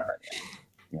remember that.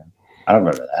 Yeah, I don't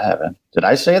remember that happening. Did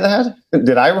I say that?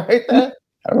 Did I write that?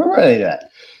 I don't remember any of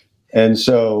that. And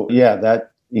so that.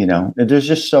 There's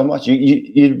just so much.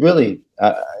 You really,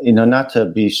 not to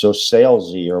be so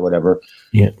salesy or whatever,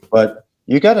 but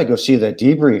you got to go see that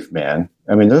debrief, man.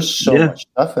 I mean, there's so much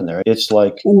stuff in there. It's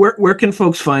like, where can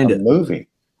folks find it? Movie.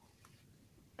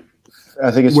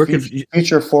 I think it's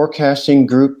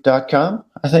futureforecastinggroup.com.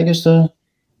 I think is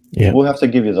we'll have to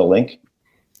give you the link.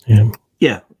 Yeah.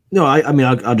 Yeah. No, I mean,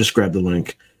 I'll just grab the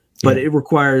link, but it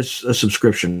requires a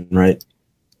subscription, right?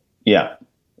 Yeah,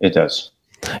 it does.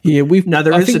 Yeah,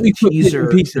 there is a teaser.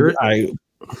 There is a teaser right?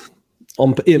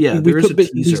 on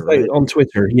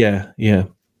Twitter. Yeah. We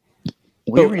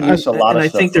release a lot of stuff. And I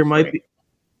think there might be.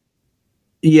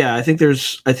 Yeah, I think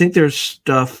there's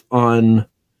stuff on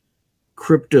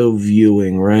crypto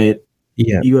viewing, right?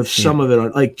 Yeah, you have some of it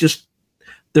on like just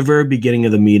the very beginning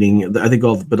of the meeting. I think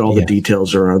all the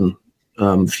details are on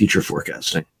future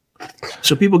forecasting,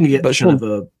 so people can get kind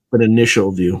of an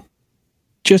initial view.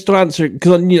 Just to answer,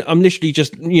 because I'm literally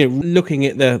just looking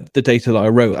at the data that I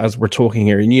wrote as we're talking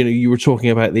here, and you were talking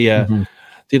about the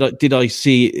did I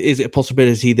see, is it a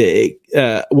possibility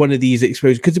that one of these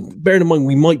explosions? Because bear in mind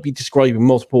we might be describing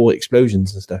multiple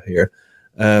explosions and stuff here.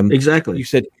 Exactly. You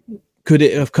said, could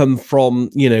it have come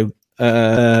from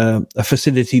a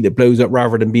facility that blows up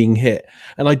rather than being hit?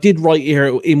 And I did write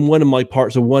here in one of my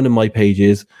parts of one of my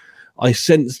pages, I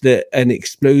sensed that an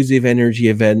explosive energy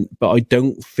event, but I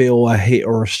don't feel a hit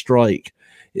or a strike.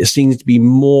 It seems to be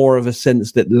more of a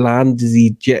sense that land is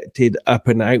ejected up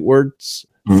and outwards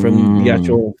from the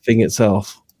actual thing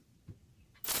itself.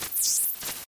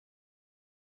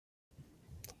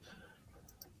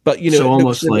 But so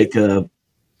almost like a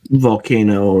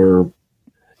volcano or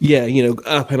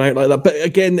up and out like that. But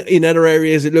again, in other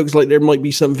areas, it looks like there might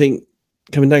be something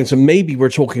coming down. So maybe we're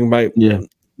talking about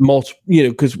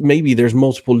because maybe there's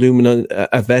multiple luminous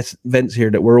events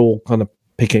here that we're all kind of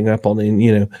picking up on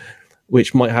in,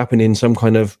 which might happen in some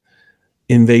kind of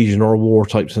invasion or war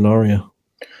type scenario.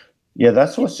 Yeah,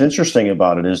 that's what's interesting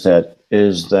about it is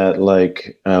that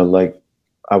like I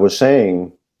was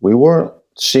saying, we weren't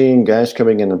seeing guys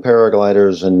coming in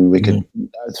paragliders and we could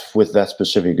with that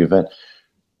specific event.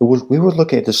 We were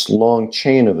looking at this long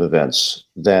chain of events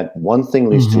that one thing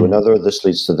leads to another. This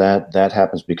leads to that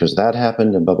happens because that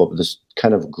happened, and blah, blah, blah. This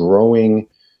kind of growing,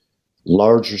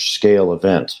 larger scale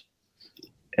event.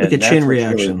 And like a chain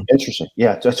reaction. Really interesting.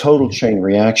 Yeah, it's a total chain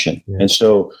reaction. Yeah. And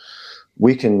so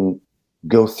we can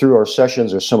go through our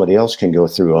sessions, or somebody else can go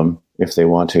through them if they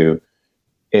want to,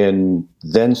 and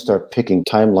then start picking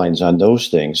timelines on those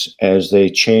things as they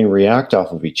chain react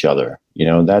off of each other.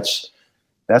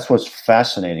 That's what's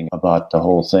fascinating about the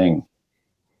whole thing.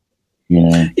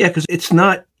 Yeah, because it's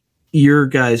not your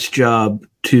guys' job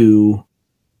to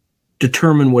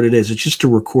determine what it is. It's just to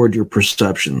record your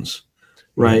perceptions,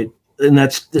 right? And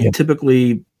that's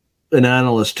typically an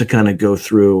analyst to kind of go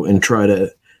through and try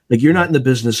to, like, you're not in the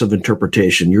business of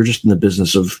interpretation. You're just in the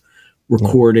business of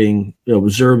recording,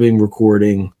 observing,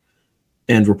 recording,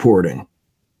 and reporting.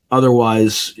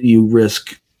 Otherwise, you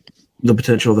risk the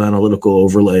potential of analytical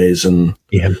overlays and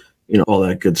all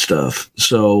that good stuff.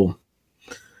 So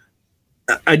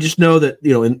I just know that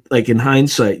in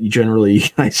hindsight, you generally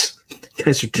guys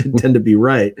tend to be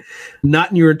right,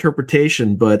 not in your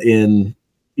interpretation, but in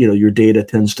your data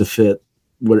tends to fit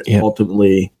what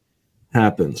ultimately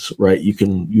happens. Right? You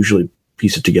can usually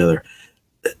piece it together.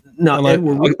 No,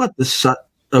 Edward, what about the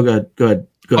oh, go ahead.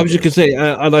 I was just going to say,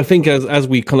 and I think as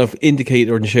we kind of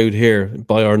indicated and showed here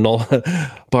by our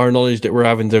knowledge that we're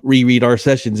having to reread our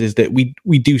sessions, is that we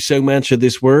do so much of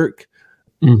this work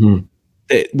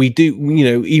that we do,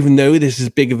 even though this is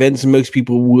big events and most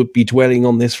people would be dwelling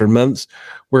on this for months,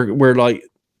 we're like,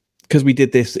 because we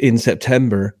did this in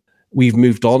September, we've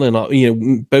moved on,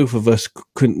 and both of us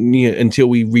couldn't, until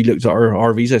we relooked at our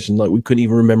RV session, like we couldn't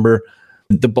even remember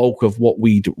the bulk of what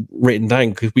we'd written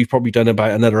down, because we've probably done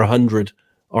about another 100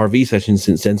 RV sessions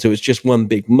since then. So it's just one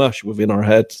big mush within our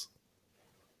heads.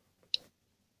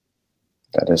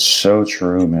 That is so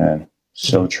true, man.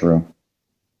 So true.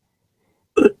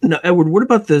 Now, Edward, what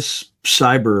about this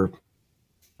cyber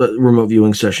remote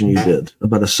viewing session you did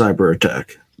about a cyber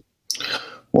attack?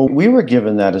 Well, we were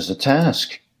given that as a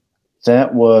task.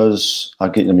 That was,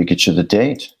 let me get you the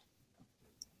date.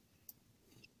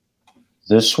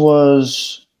 This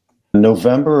was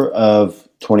November of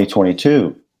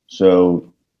 2022. So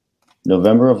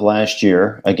November of last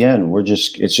year. Again,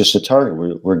 it's just a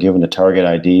target. We're given a target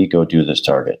ID. Go do this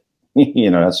target.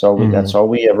 That's all. That's all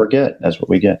we ever get. That's what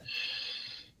we get.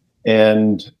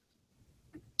 And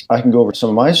I can go over some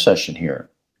of my session here.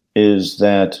 Is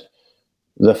that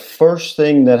the first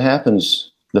thing that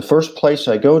happens? The first place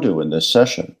I go to in this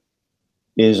session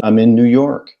is I'm in New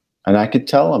York, and I could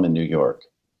tell I'm in New York.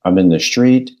 I'm in the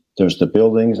street. There's the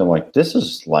buildings. I'm like, this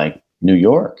is like New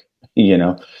York,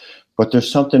 but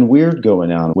there's something weird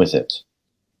going on with it.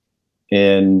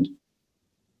 And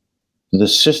the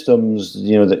systems,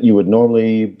 that you would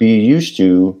normally be used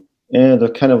to, and they're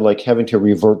kind of like having to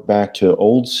revert back to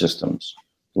old systems,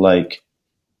 like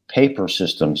paper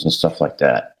systems and stuff like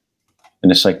that.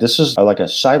 And it's like, this is like a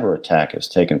cyber attack has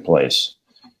taken place.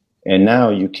 And now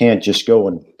you can't just go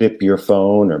and bip your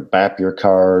phone or bap your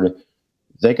card.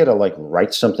 They got to like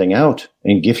write something out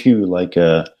and give you like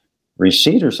a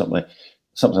receipt or something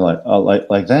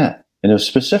like that. And it was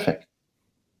specific,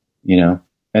 and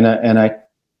I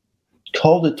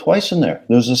called it twice in there.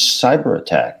 There's a cyber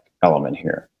attack element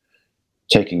here,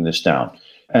 taking this down.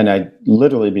 And I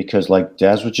literally, because like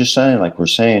Daz was just saying, like we're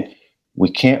saying, we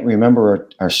can't remember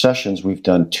our sessions. We've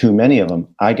done too many of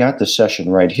them. I got the session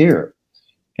right here.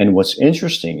 And what's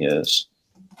interesting is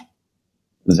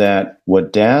that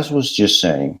what Daz was just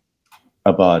saying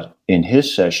about in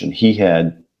his session, he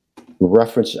had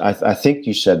reference. I think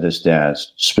you said this,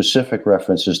 Daz, specific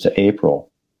references to April.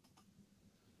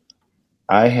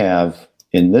 I have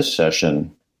in this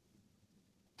session,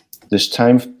 this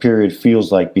time period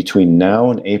feels like between now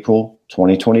and April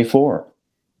 2024.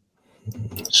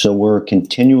 So we're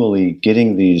continually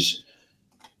getting these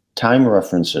time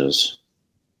references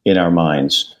in our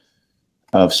minds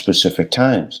of specific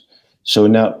times. So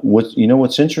now,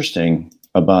 what's interesting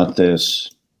about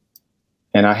this,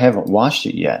 and I haven't watched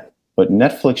it yet, but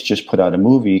Netflix just put out a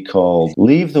movie called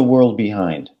Leave the World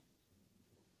Behind.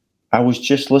 I was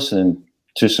just listening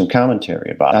to some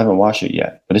commentary about it. I haven't watched it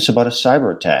yet, but it's about a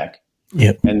cyber attack.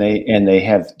 Yep. And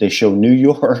they show New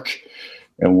York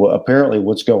and apparently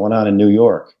what's going on in New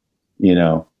York,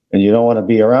 and you don't want to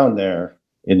be around there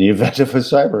in the event of a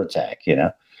cyber attack,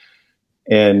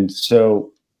 And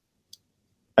so,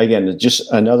 again,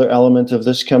 just another element of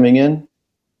this coming in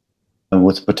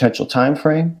with potential time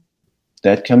frame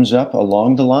that comes up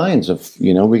along the lines of,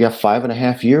 we got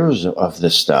 5.5 years of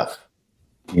this stuff.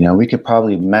 We could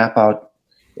probably map out,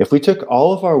 if we took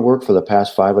all of our work for the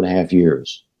past 5.5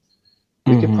 years,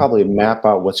 we could probably map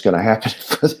out what's going to happen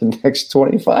for the next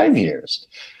 25 years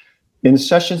in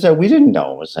sessions that we didn't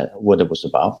know what it was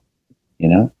about.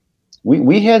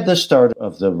 We had the start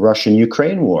of the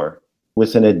Russian-Ukraine war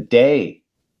within a day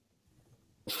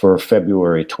for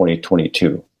February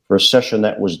 2022 for a session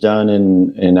that was done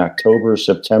in October,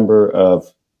 September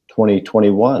of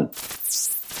 2021.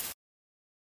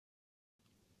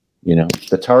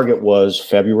 The target was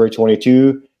February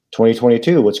 22,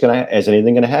 2022. Is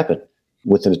anything going to happen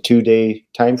within a 2-day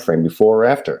time frame before or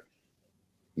after?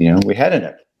 We had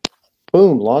it.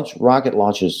 Boom, rocket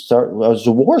launches was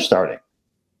the war starting,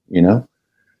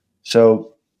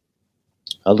 So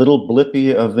a little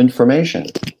blippy of information.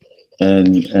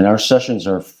 And our sessions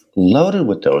are loaded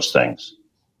with those things,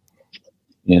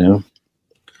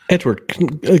 Edward,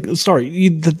 sorry,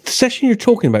 the session you're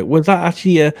talking about, was that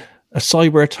actually a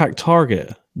cyber attack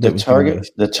target?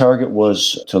 The target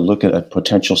was to look at a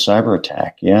potential cyber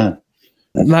attack. Yeah.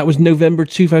 And that was November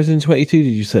 2022, did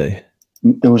you say?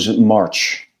 It was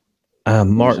March.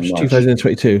 March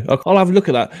 2022. I'll have a look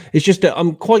at that. It's just that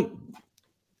I'm quite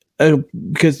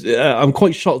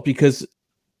shocked because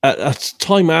at a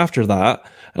time after that,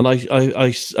 And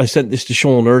I sent this to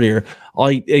Sean earlier.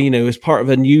 As part of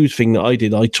a news thing that I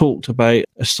did, I talked about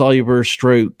a cyber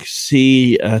stroke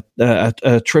C,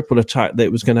 a triple attack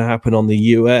that was going to happen on the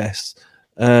US.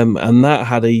 And that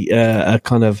had a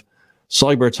kind of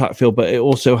cyber attack feel, but it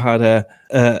also had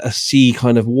a C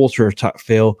kind of water attack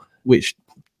feel, which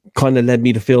kind of led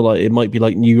me to feel like it might be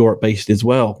like New York based as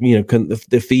well,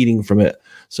 the feeding from it.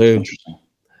 So,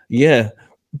 yeah,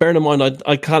 bearing in mind,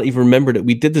 I can't even remember that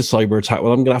we did the cyber attack.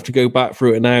 Well, I'm going to have to go back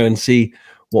through it now and see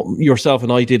what yourself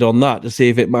and I did on that to see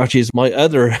if it matches my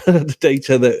other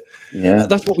data.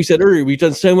 That's what we said earlier. We've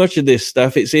done so much of this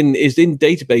stuff. It's in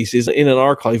databases, in an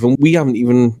archive, and we haven't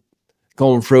even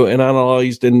gone through it and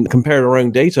analyzed and compared our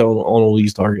own data on all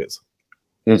these targets.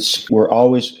 We're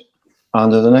always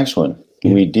on to the next one.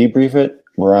 We debrief it,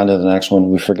 we're on to the next one.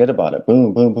 We forget about it.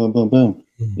 Boom, boom, boom, boom, boom.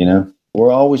 Mm-hmm.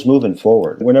 We're always moving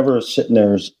forward. We're never sitting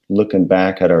there looking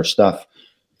back at our stuff.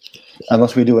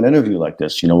 Unless we do an interview like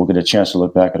this, we'll get a chance to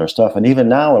look back at our stuff. And even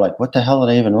now, we're like, what the hell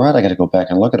did I even write? I got to go back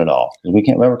and look at it all. We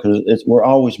can't remember because we're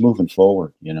always moving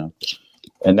forward,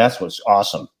 And that's what's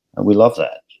awesome. And we love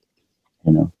that,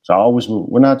 So always move.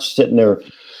 We're not sitting there,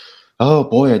 oh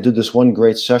boy, I did this one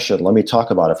great session. Let me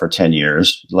talk about it for 10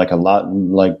 years. Like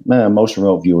most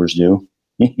remote viewers do,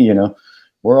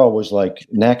 We're always like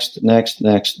next. Forget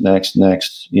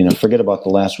about the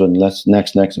last one. Let's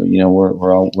next.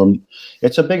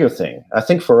 It's a bigger thing. I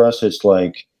think for us,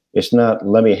 it's not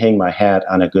let me hang my hat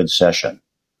on a good session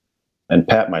and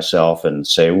pat myself and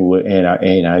say,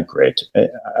 ain't I great?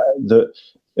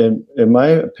 In my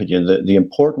opinion, the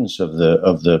importance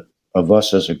of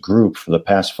us as a group for the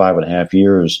past 5.5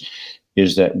 years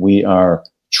is that we are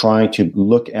trying to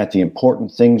look at the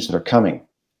important things that are coming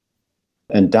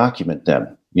and document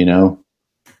them,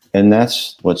 and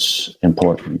that's what's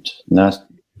important. Not,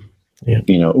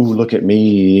 look at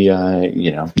me,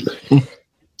 none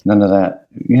of that.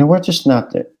 We're just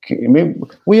not there. I mean,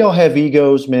 we all have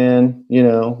egos, man.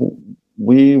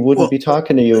 We wouldn't be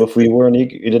talking to you if we weren't.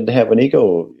 You didn't have an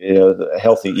ego, a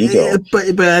healthy ego.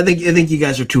 But I think you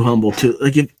guys are too humble too.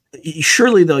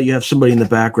 Surely though, you have somebody in the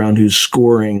background who's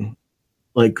scoring,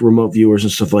 like remote viewers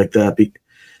and stuff like that.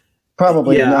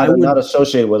 Probably not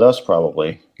associated with us,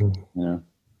 probably.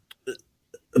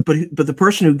 But the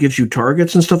person who gives you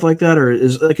targets and stuff like that, or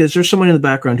is there someone in the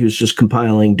background who's just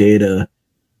compiling data?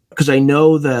 Because I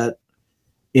know that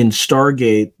in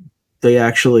Stargate, they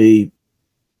actually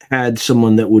had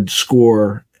someone that would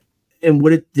score, and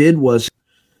what it did was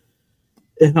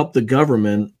it helped the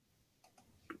government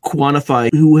quantify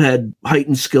who had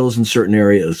heightened skills in certain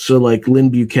areas. So like Lynn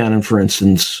Buchanan, for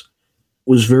instance,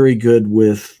 was very good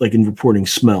with in reporting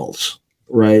smells,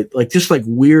 right? Just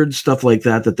weird stuff like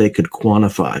that they could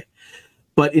quantify.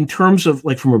 But in terms of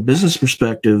from a business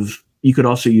perspective, you could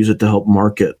also use it to help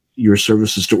market your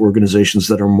services to organizations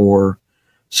that are more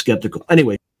skeptical.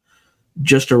 Anyway,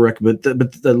 just a recommend,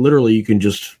 but literally you can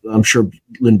I'm sure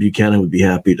Lynn Buchanan would be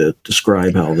happy to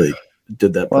describe how they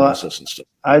did that process and stuff.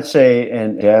 I'd say,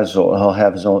 and Gaz he'll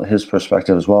have his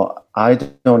perspective as well. I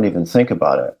don't even think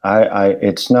about it.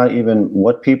 It's not even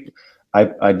what people.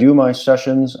 I do my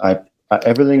sessions. I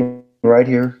everything right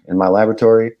here in my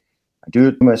laboratory. I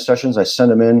do my sessions. I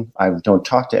send them in. I don't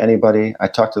talk to anybody. I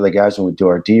talk to the guys when we do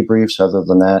our debriefs. Other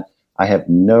than that, I have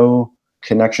no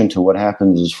connection to what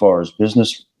happens as far as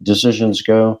business decisions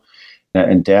go.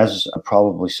 And Daz would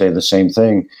probably say the same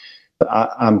thing. But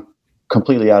I'm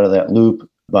completely out of that loop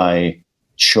by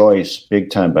choice,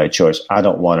 big time by choice. I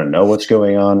don't want to know what's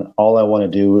going on. All I want to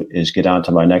do is get on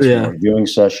to my next reviewing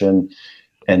session,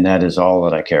 and that is all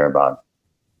that I care about.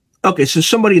 Okay, so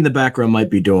somebody in the background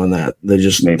might be doing that. They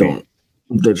just don't.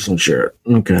 They just don't share it.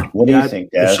 Okay. What do you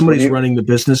think, Daz? If somebody's running the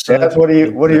business. Daz, what are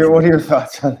your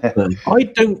thoughts on that?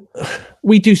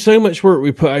 We do so much work.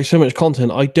 We put out so much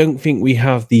content. I don't think we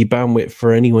have the bandwidth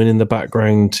for anyone in the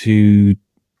background to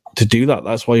do that.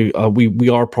 That's why we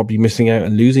are probably missing out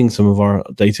and losing some of our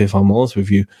data, if I'm honest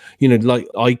with you.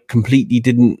 I completely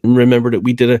didn't remember that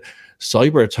we did a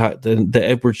cyber attack that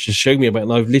Edwards just showed me about,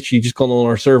 and I've literally just gone on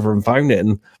our server and found it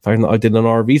and found that I did an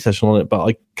RV session on it, but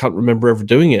I can't remember ever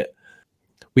doing it.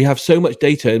 We have so much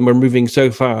data and we're moving so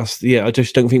fast. Yeah, I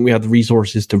just don't think we have the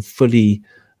resources to fully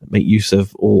make use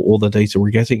of all the data we're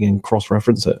getting and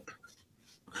cross-reference it.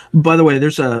 By the way,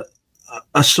 there's a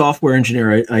software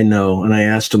engineer I know, and I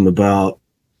asked him about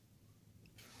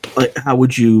how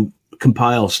would you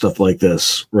compile stuff like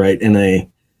this, right?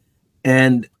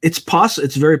 And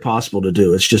it's very possible to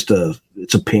do. It's just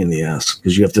it's a pain in the ass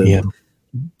because you have to. Yeah.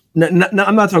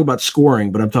 I'm not talking about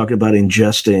scoring, but I'm talking about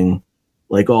ingesting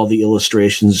all the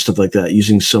illustrations, stuff like that,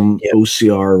 using some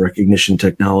OCR recognition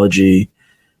technology,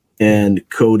 and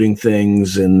coding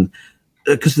things, and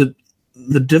because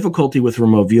the difficulty with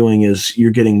remote viewing is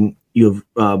you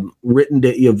have written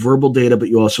data, you have verbal data, but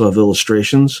you also have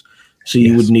illustrations. So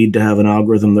you would need to have an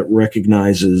algorithm that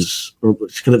recognizes, or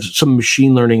kind of some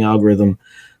machine learning algorithm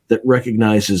that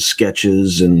recognizes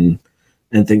sketches and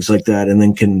things like that, and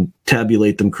then can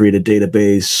tabulate them, create a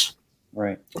database,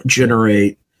 right?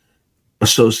 Generate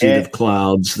associative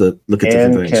clouds that look at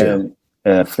different things.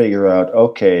 Can figure out,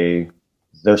 okay,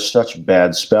 there's such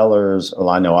bad spellers. Well,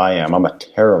 I know I am. I'm a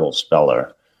terrible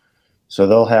speller. So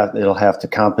it'll have to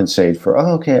compensate for,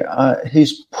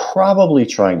 he's probably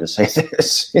trying to say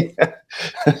this.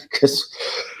 Because,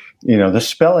 the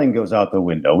spelling goes out the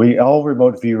window. All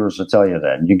remote viewers will tell you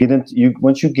that.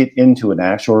 Once you get into an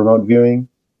actual remote viewing,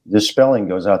 the spelling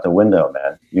goes out the window,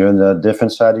 man. You're in the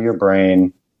different side of your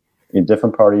brain, a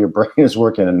different part of your brain is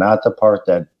working, and not the part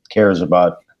that cares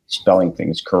about spelling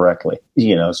things correctly.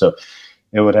 So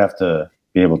it would have to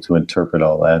be able to interpret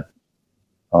all that.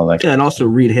 Yeah, and also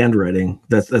read handwriting.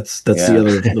 That's the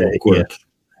other little quirk.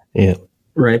 Yeah.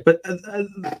 Right. But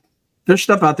there's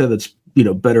stuff out there that's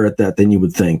better at that than you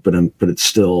would think. But it's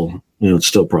still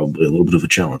probably a little bit of a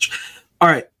challenge. All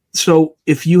right. So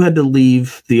if you had to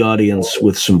leave the audience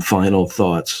with some final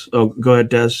thoughts, go ahead,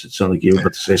 Des. It sounded like you were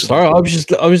about to say something.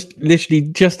 Sorry, I was literally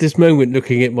just this moment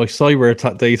looking at my cyber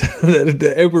attack data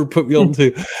that Edward put me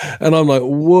onto, and I'm like,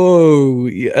 whoa,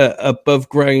 above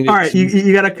ground. All right,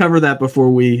 you got to cover that before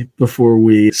we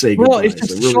say goodbye. Well, it's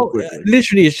just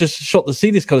literally, it's just a shot to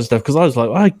see this kind of stuff, because I was like,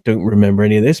 I don't remember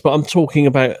any of this, but I'm talking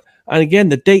about. And again,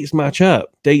 the dates match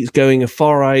up. Dates going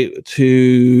far out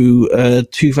to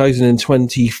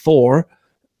 2024.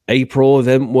 April,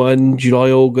 event 1.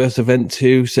 July, August, event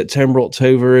 2. September,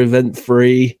 October, event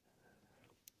 3.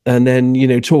 And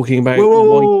then, talking about...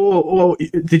 Whoa.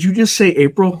 Did you just say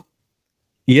April?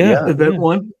 Yeah. Event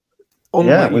 1? Oh,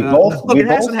 yeah, my God. Look, it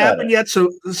hasn't happened yet, so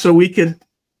we could...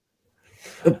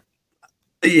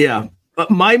 yeah.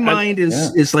 My mind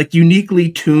is like uniquely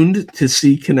tuned to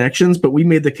see connections, but we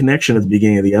made the connection at the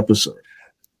beginning of the episode,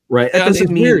 right? That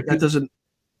doesn't mean weird. That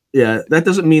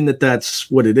doesn't mean that that's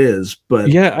what it is. But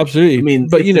yeah, absolutely. I mean,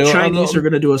 but the Chinese are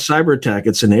going to do a cyber attack,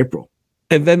 it's in April.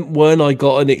 Event 1, I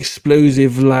got an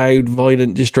explosive, loud,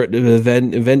 violent, destructive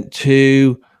event. Event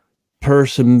 2,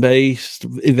 person-based.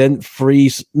 Event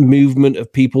 3, movement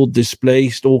of people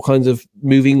displaced, all kinds of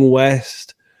moving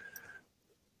west.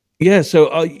 Yeah, so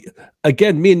now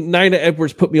that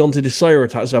Edward's put me onto the cyber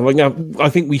attack stuff, I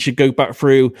think we should go back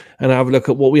through and have a look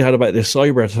at what we had about this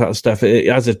cyber attack stuff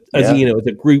as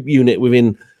a group unit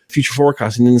within future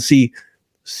forecasting, and see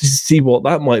what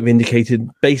that might have indicated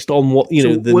based on what the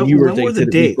newer data. When were the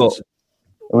dates?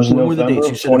 When were the dates?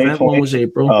 You said event 1 was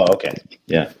April. Oh, okay.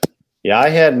 Yeah. I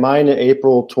had mine in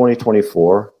April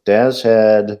 2024. Daz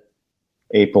had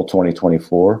April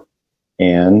 2024,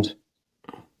 and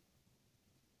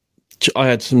I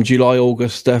had some July,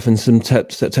 August stuff, and some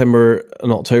September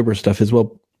and October stuff as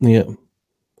well. Yeah.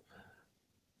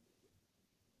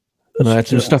 And I had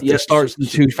some stuff that starts in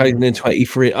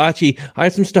 2023. Actually, I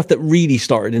had some stuff that really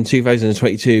started in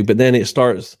 2022, but then it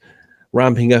starts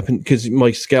ramping up, because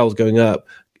my scale's going up.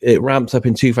 It ramps up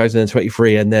in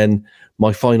 2023, and then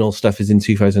my final stuff is in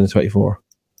 2024.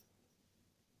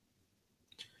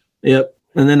 Yep.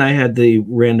 And then I had the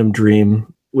random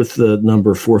dream with the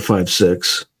number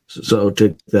 456. So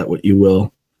take that what you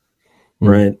will,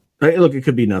 right? Look, it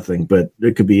could be nothing, but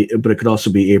it could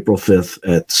also be April 5th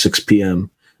at 6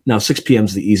 p.m. Now, 6 p.m.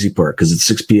 is the easy part, because it's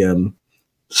 6 p.m.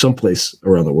 someplace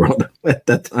around the world at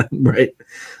that time, right?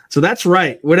 So that's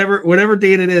right. Whatever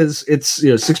date it is, it's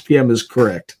 6 p.m. is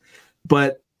correct.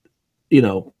 But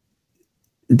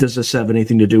does this have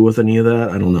anything to do with any of that?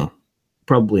 I don't know.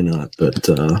 Probably not. But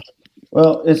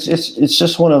well, it's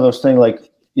just one of those things.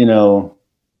 Like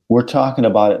we're talking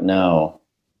about it now,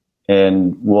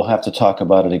 and we'll have to talk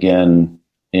about it again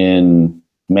in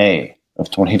May of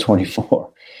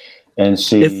 2024, and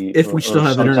see if we still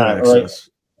have internet access.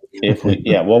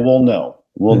 We'll know.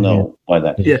 We'll know by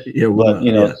that.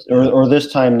 Or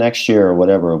this time next year or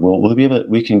whatever, we'll be able.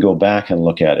 We can go back and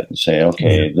look at it and say,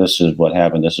 okay, this is what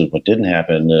happened. This is what didn't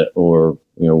happen, or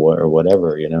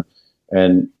whatever.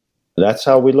 And that's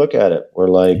how we look at it. We're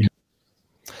like.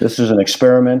 This is an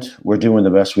experiment. We're doing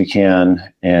the best we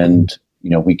can, and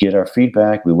we get our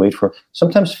feedback. We wait for.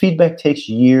 Sometimes feedback takes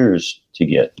years to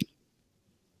get,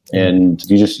 and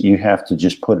you have to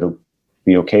just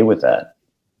be okay with that.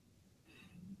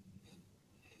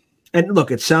 And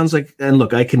look, it sounds like,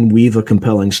 I can weave a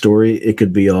compelling story. It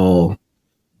could be all.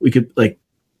 We could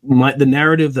the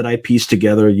narrative that I piece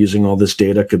together using all this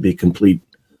data could be complete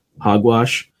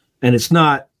hogwash, and it's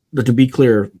not. But to be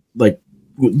clear,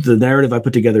 the narrative I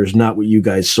put together is not what you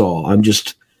guys saw. I'm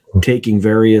just taking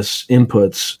various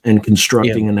inputs and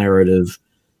constructing a narrative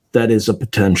that is a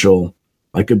potential.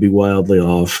 I could be wildly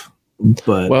off,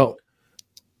 but well,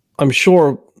 I'm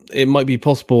sure it might be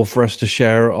possible for us to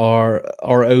share our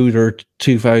older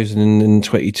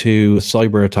 2022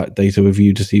 cyber attack data with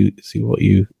you to see what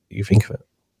you think of it.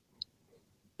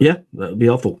 Yeah, that would be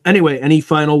helpful. Anyway, any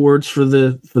final words for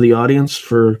the audience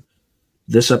for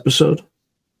this episode?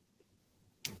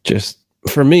 Just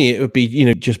for me, it would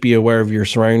be, just be aware of your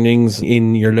surroundings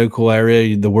in your local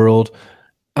area, the world.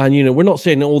 And, we're not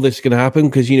saying all this is going to happen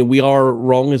because, we are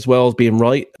wrong as well as being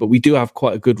right, but we do have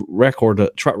quite a good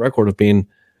track record of being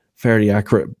fairly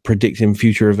accurate, predicting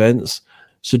future events.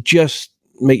 So just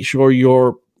make sure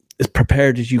you're as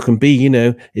prepared as you can be.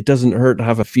 It doesn't hurt to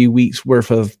have a few weeks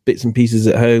worth of bits and pieces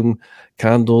at home,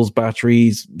 candles,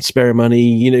 batteries, spare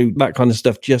money, that kind of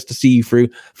stuff, just to see you through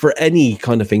for any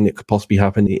kind of thing that could possibly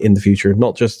happen in the future,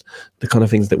 not just the kind of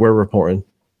things that we're reporting.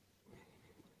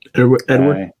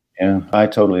 Edward? Yeah, I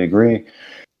totally agree.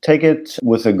 Take it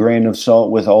with a grain of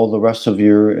salt with all the rest of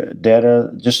your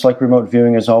data, just like remote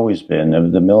viewing has always been.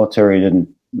 The military didn't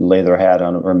lay their hat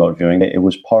on remote viewing. It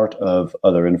was part of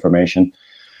other information.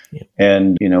 Yeah.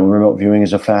 And, remote viewing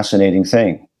is a fascinating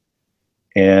thing.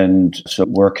 And so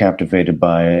we're captivated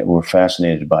by it. We're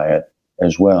fascinated by it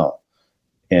as well.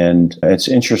 And it's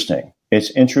interesting. It's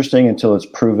interesting until it's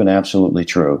proven absolutely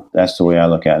true. That's the way I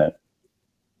look at it.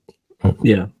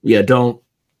 Yeah. Yeah. Don't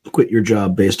quit your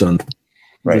job based on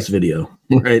this video,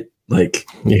 right?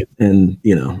 And,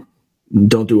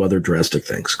 don't do other drastic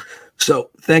things. So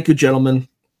thank you, gentlemen.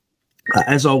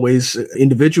 As always,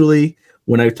 individually,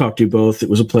 when I talked to you both, it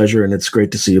was a pleasure, and it's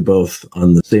great to see you both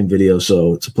on the same video.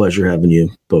 So it's a pleasure having you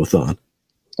both on.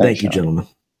 Thank you, gentlemen.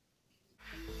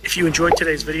 If you enjoyed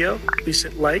today's video, please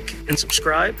hit like and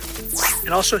subscribe, and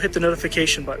also hit the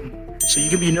notification button so you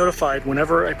can be notified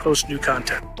whenever I post new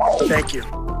content. Thank you.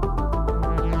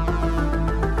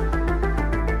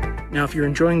 Now, if you're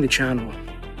enjoying the channel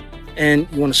and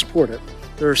you want to support it,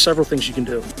 there are several things you can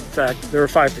do. In fact, there are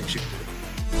 5 things you can do.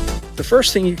 The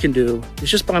first thing you can do is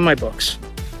just buy my books.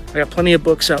 I got plenty of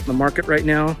books out in the market right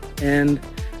now, and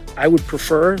I would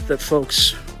prefer that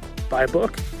folks buy a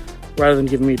book rather than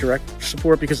giving me direct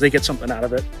support because they get something out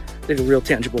of it. They get a real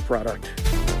tangible product.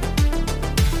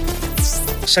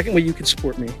 The second way you can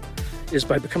support me is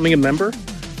by becoming a member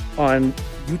on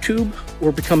YouTube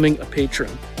or becoming a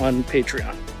patron on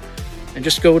Patreon. And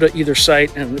just go to either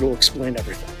site and it'll explain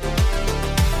everything.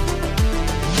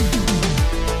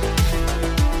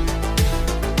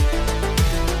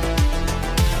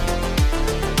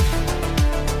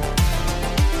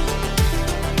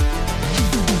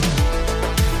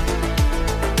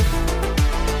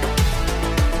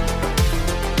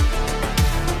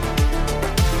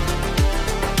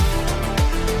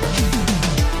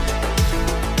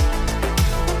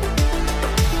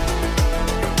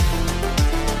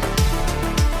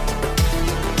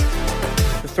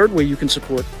 The third way you can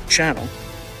support the channel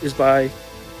is by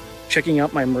checking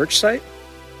out my merch site,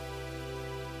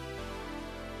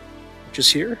 which is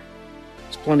here.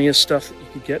 There's plenty of stuff that you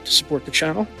can get to support the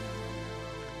channel.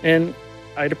 And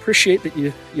I'd appreciate that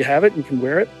you have it and you can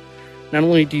wear it. Not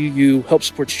only do you help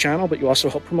support the channel, but you also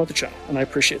help promote the channel, and I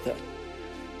appreciate that.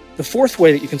 The fourth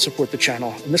way that you can support the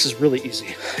channel, and this is really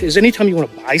easy, is anytime you want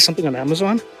to buy something on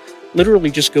Amazon, literally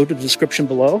just go to the description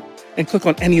below and click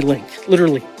on any link,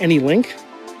 literally any link.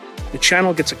 The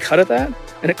channel gets a cut of that,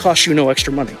 and it costs you no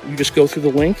extra money. You just go through the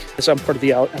link, as I'm part of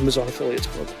the Amazon Affiliates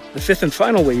Club. The fifth and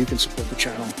final way you can support the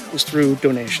channel is through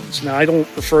donations. Now, I don't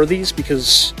prefer these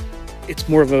because it's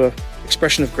more of an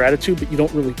expression of gratitude, but you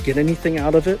don't really get anything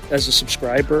out of it as a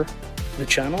subscriber to the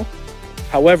channel.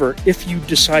 However, if you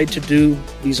decide to do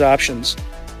these options,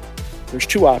 there's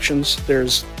 2 options.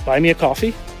 There's Buy Me a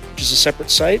Coffee, which is a separate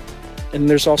site, and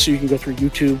there's also, you can go through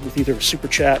YouTube with either a super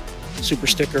chat, super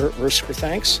sticker, or a super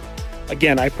thanks.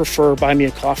 Again, I prefer Buy Me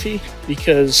a Coffee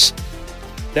because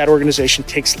that organization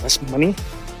takes less money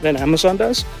than Amazon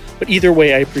does. But either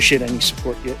way, I appreciate any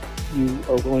support you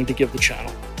are willing to give the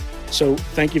channel. So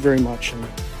thank you very much, and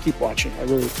keep watching. I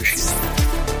really appreciate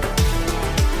it.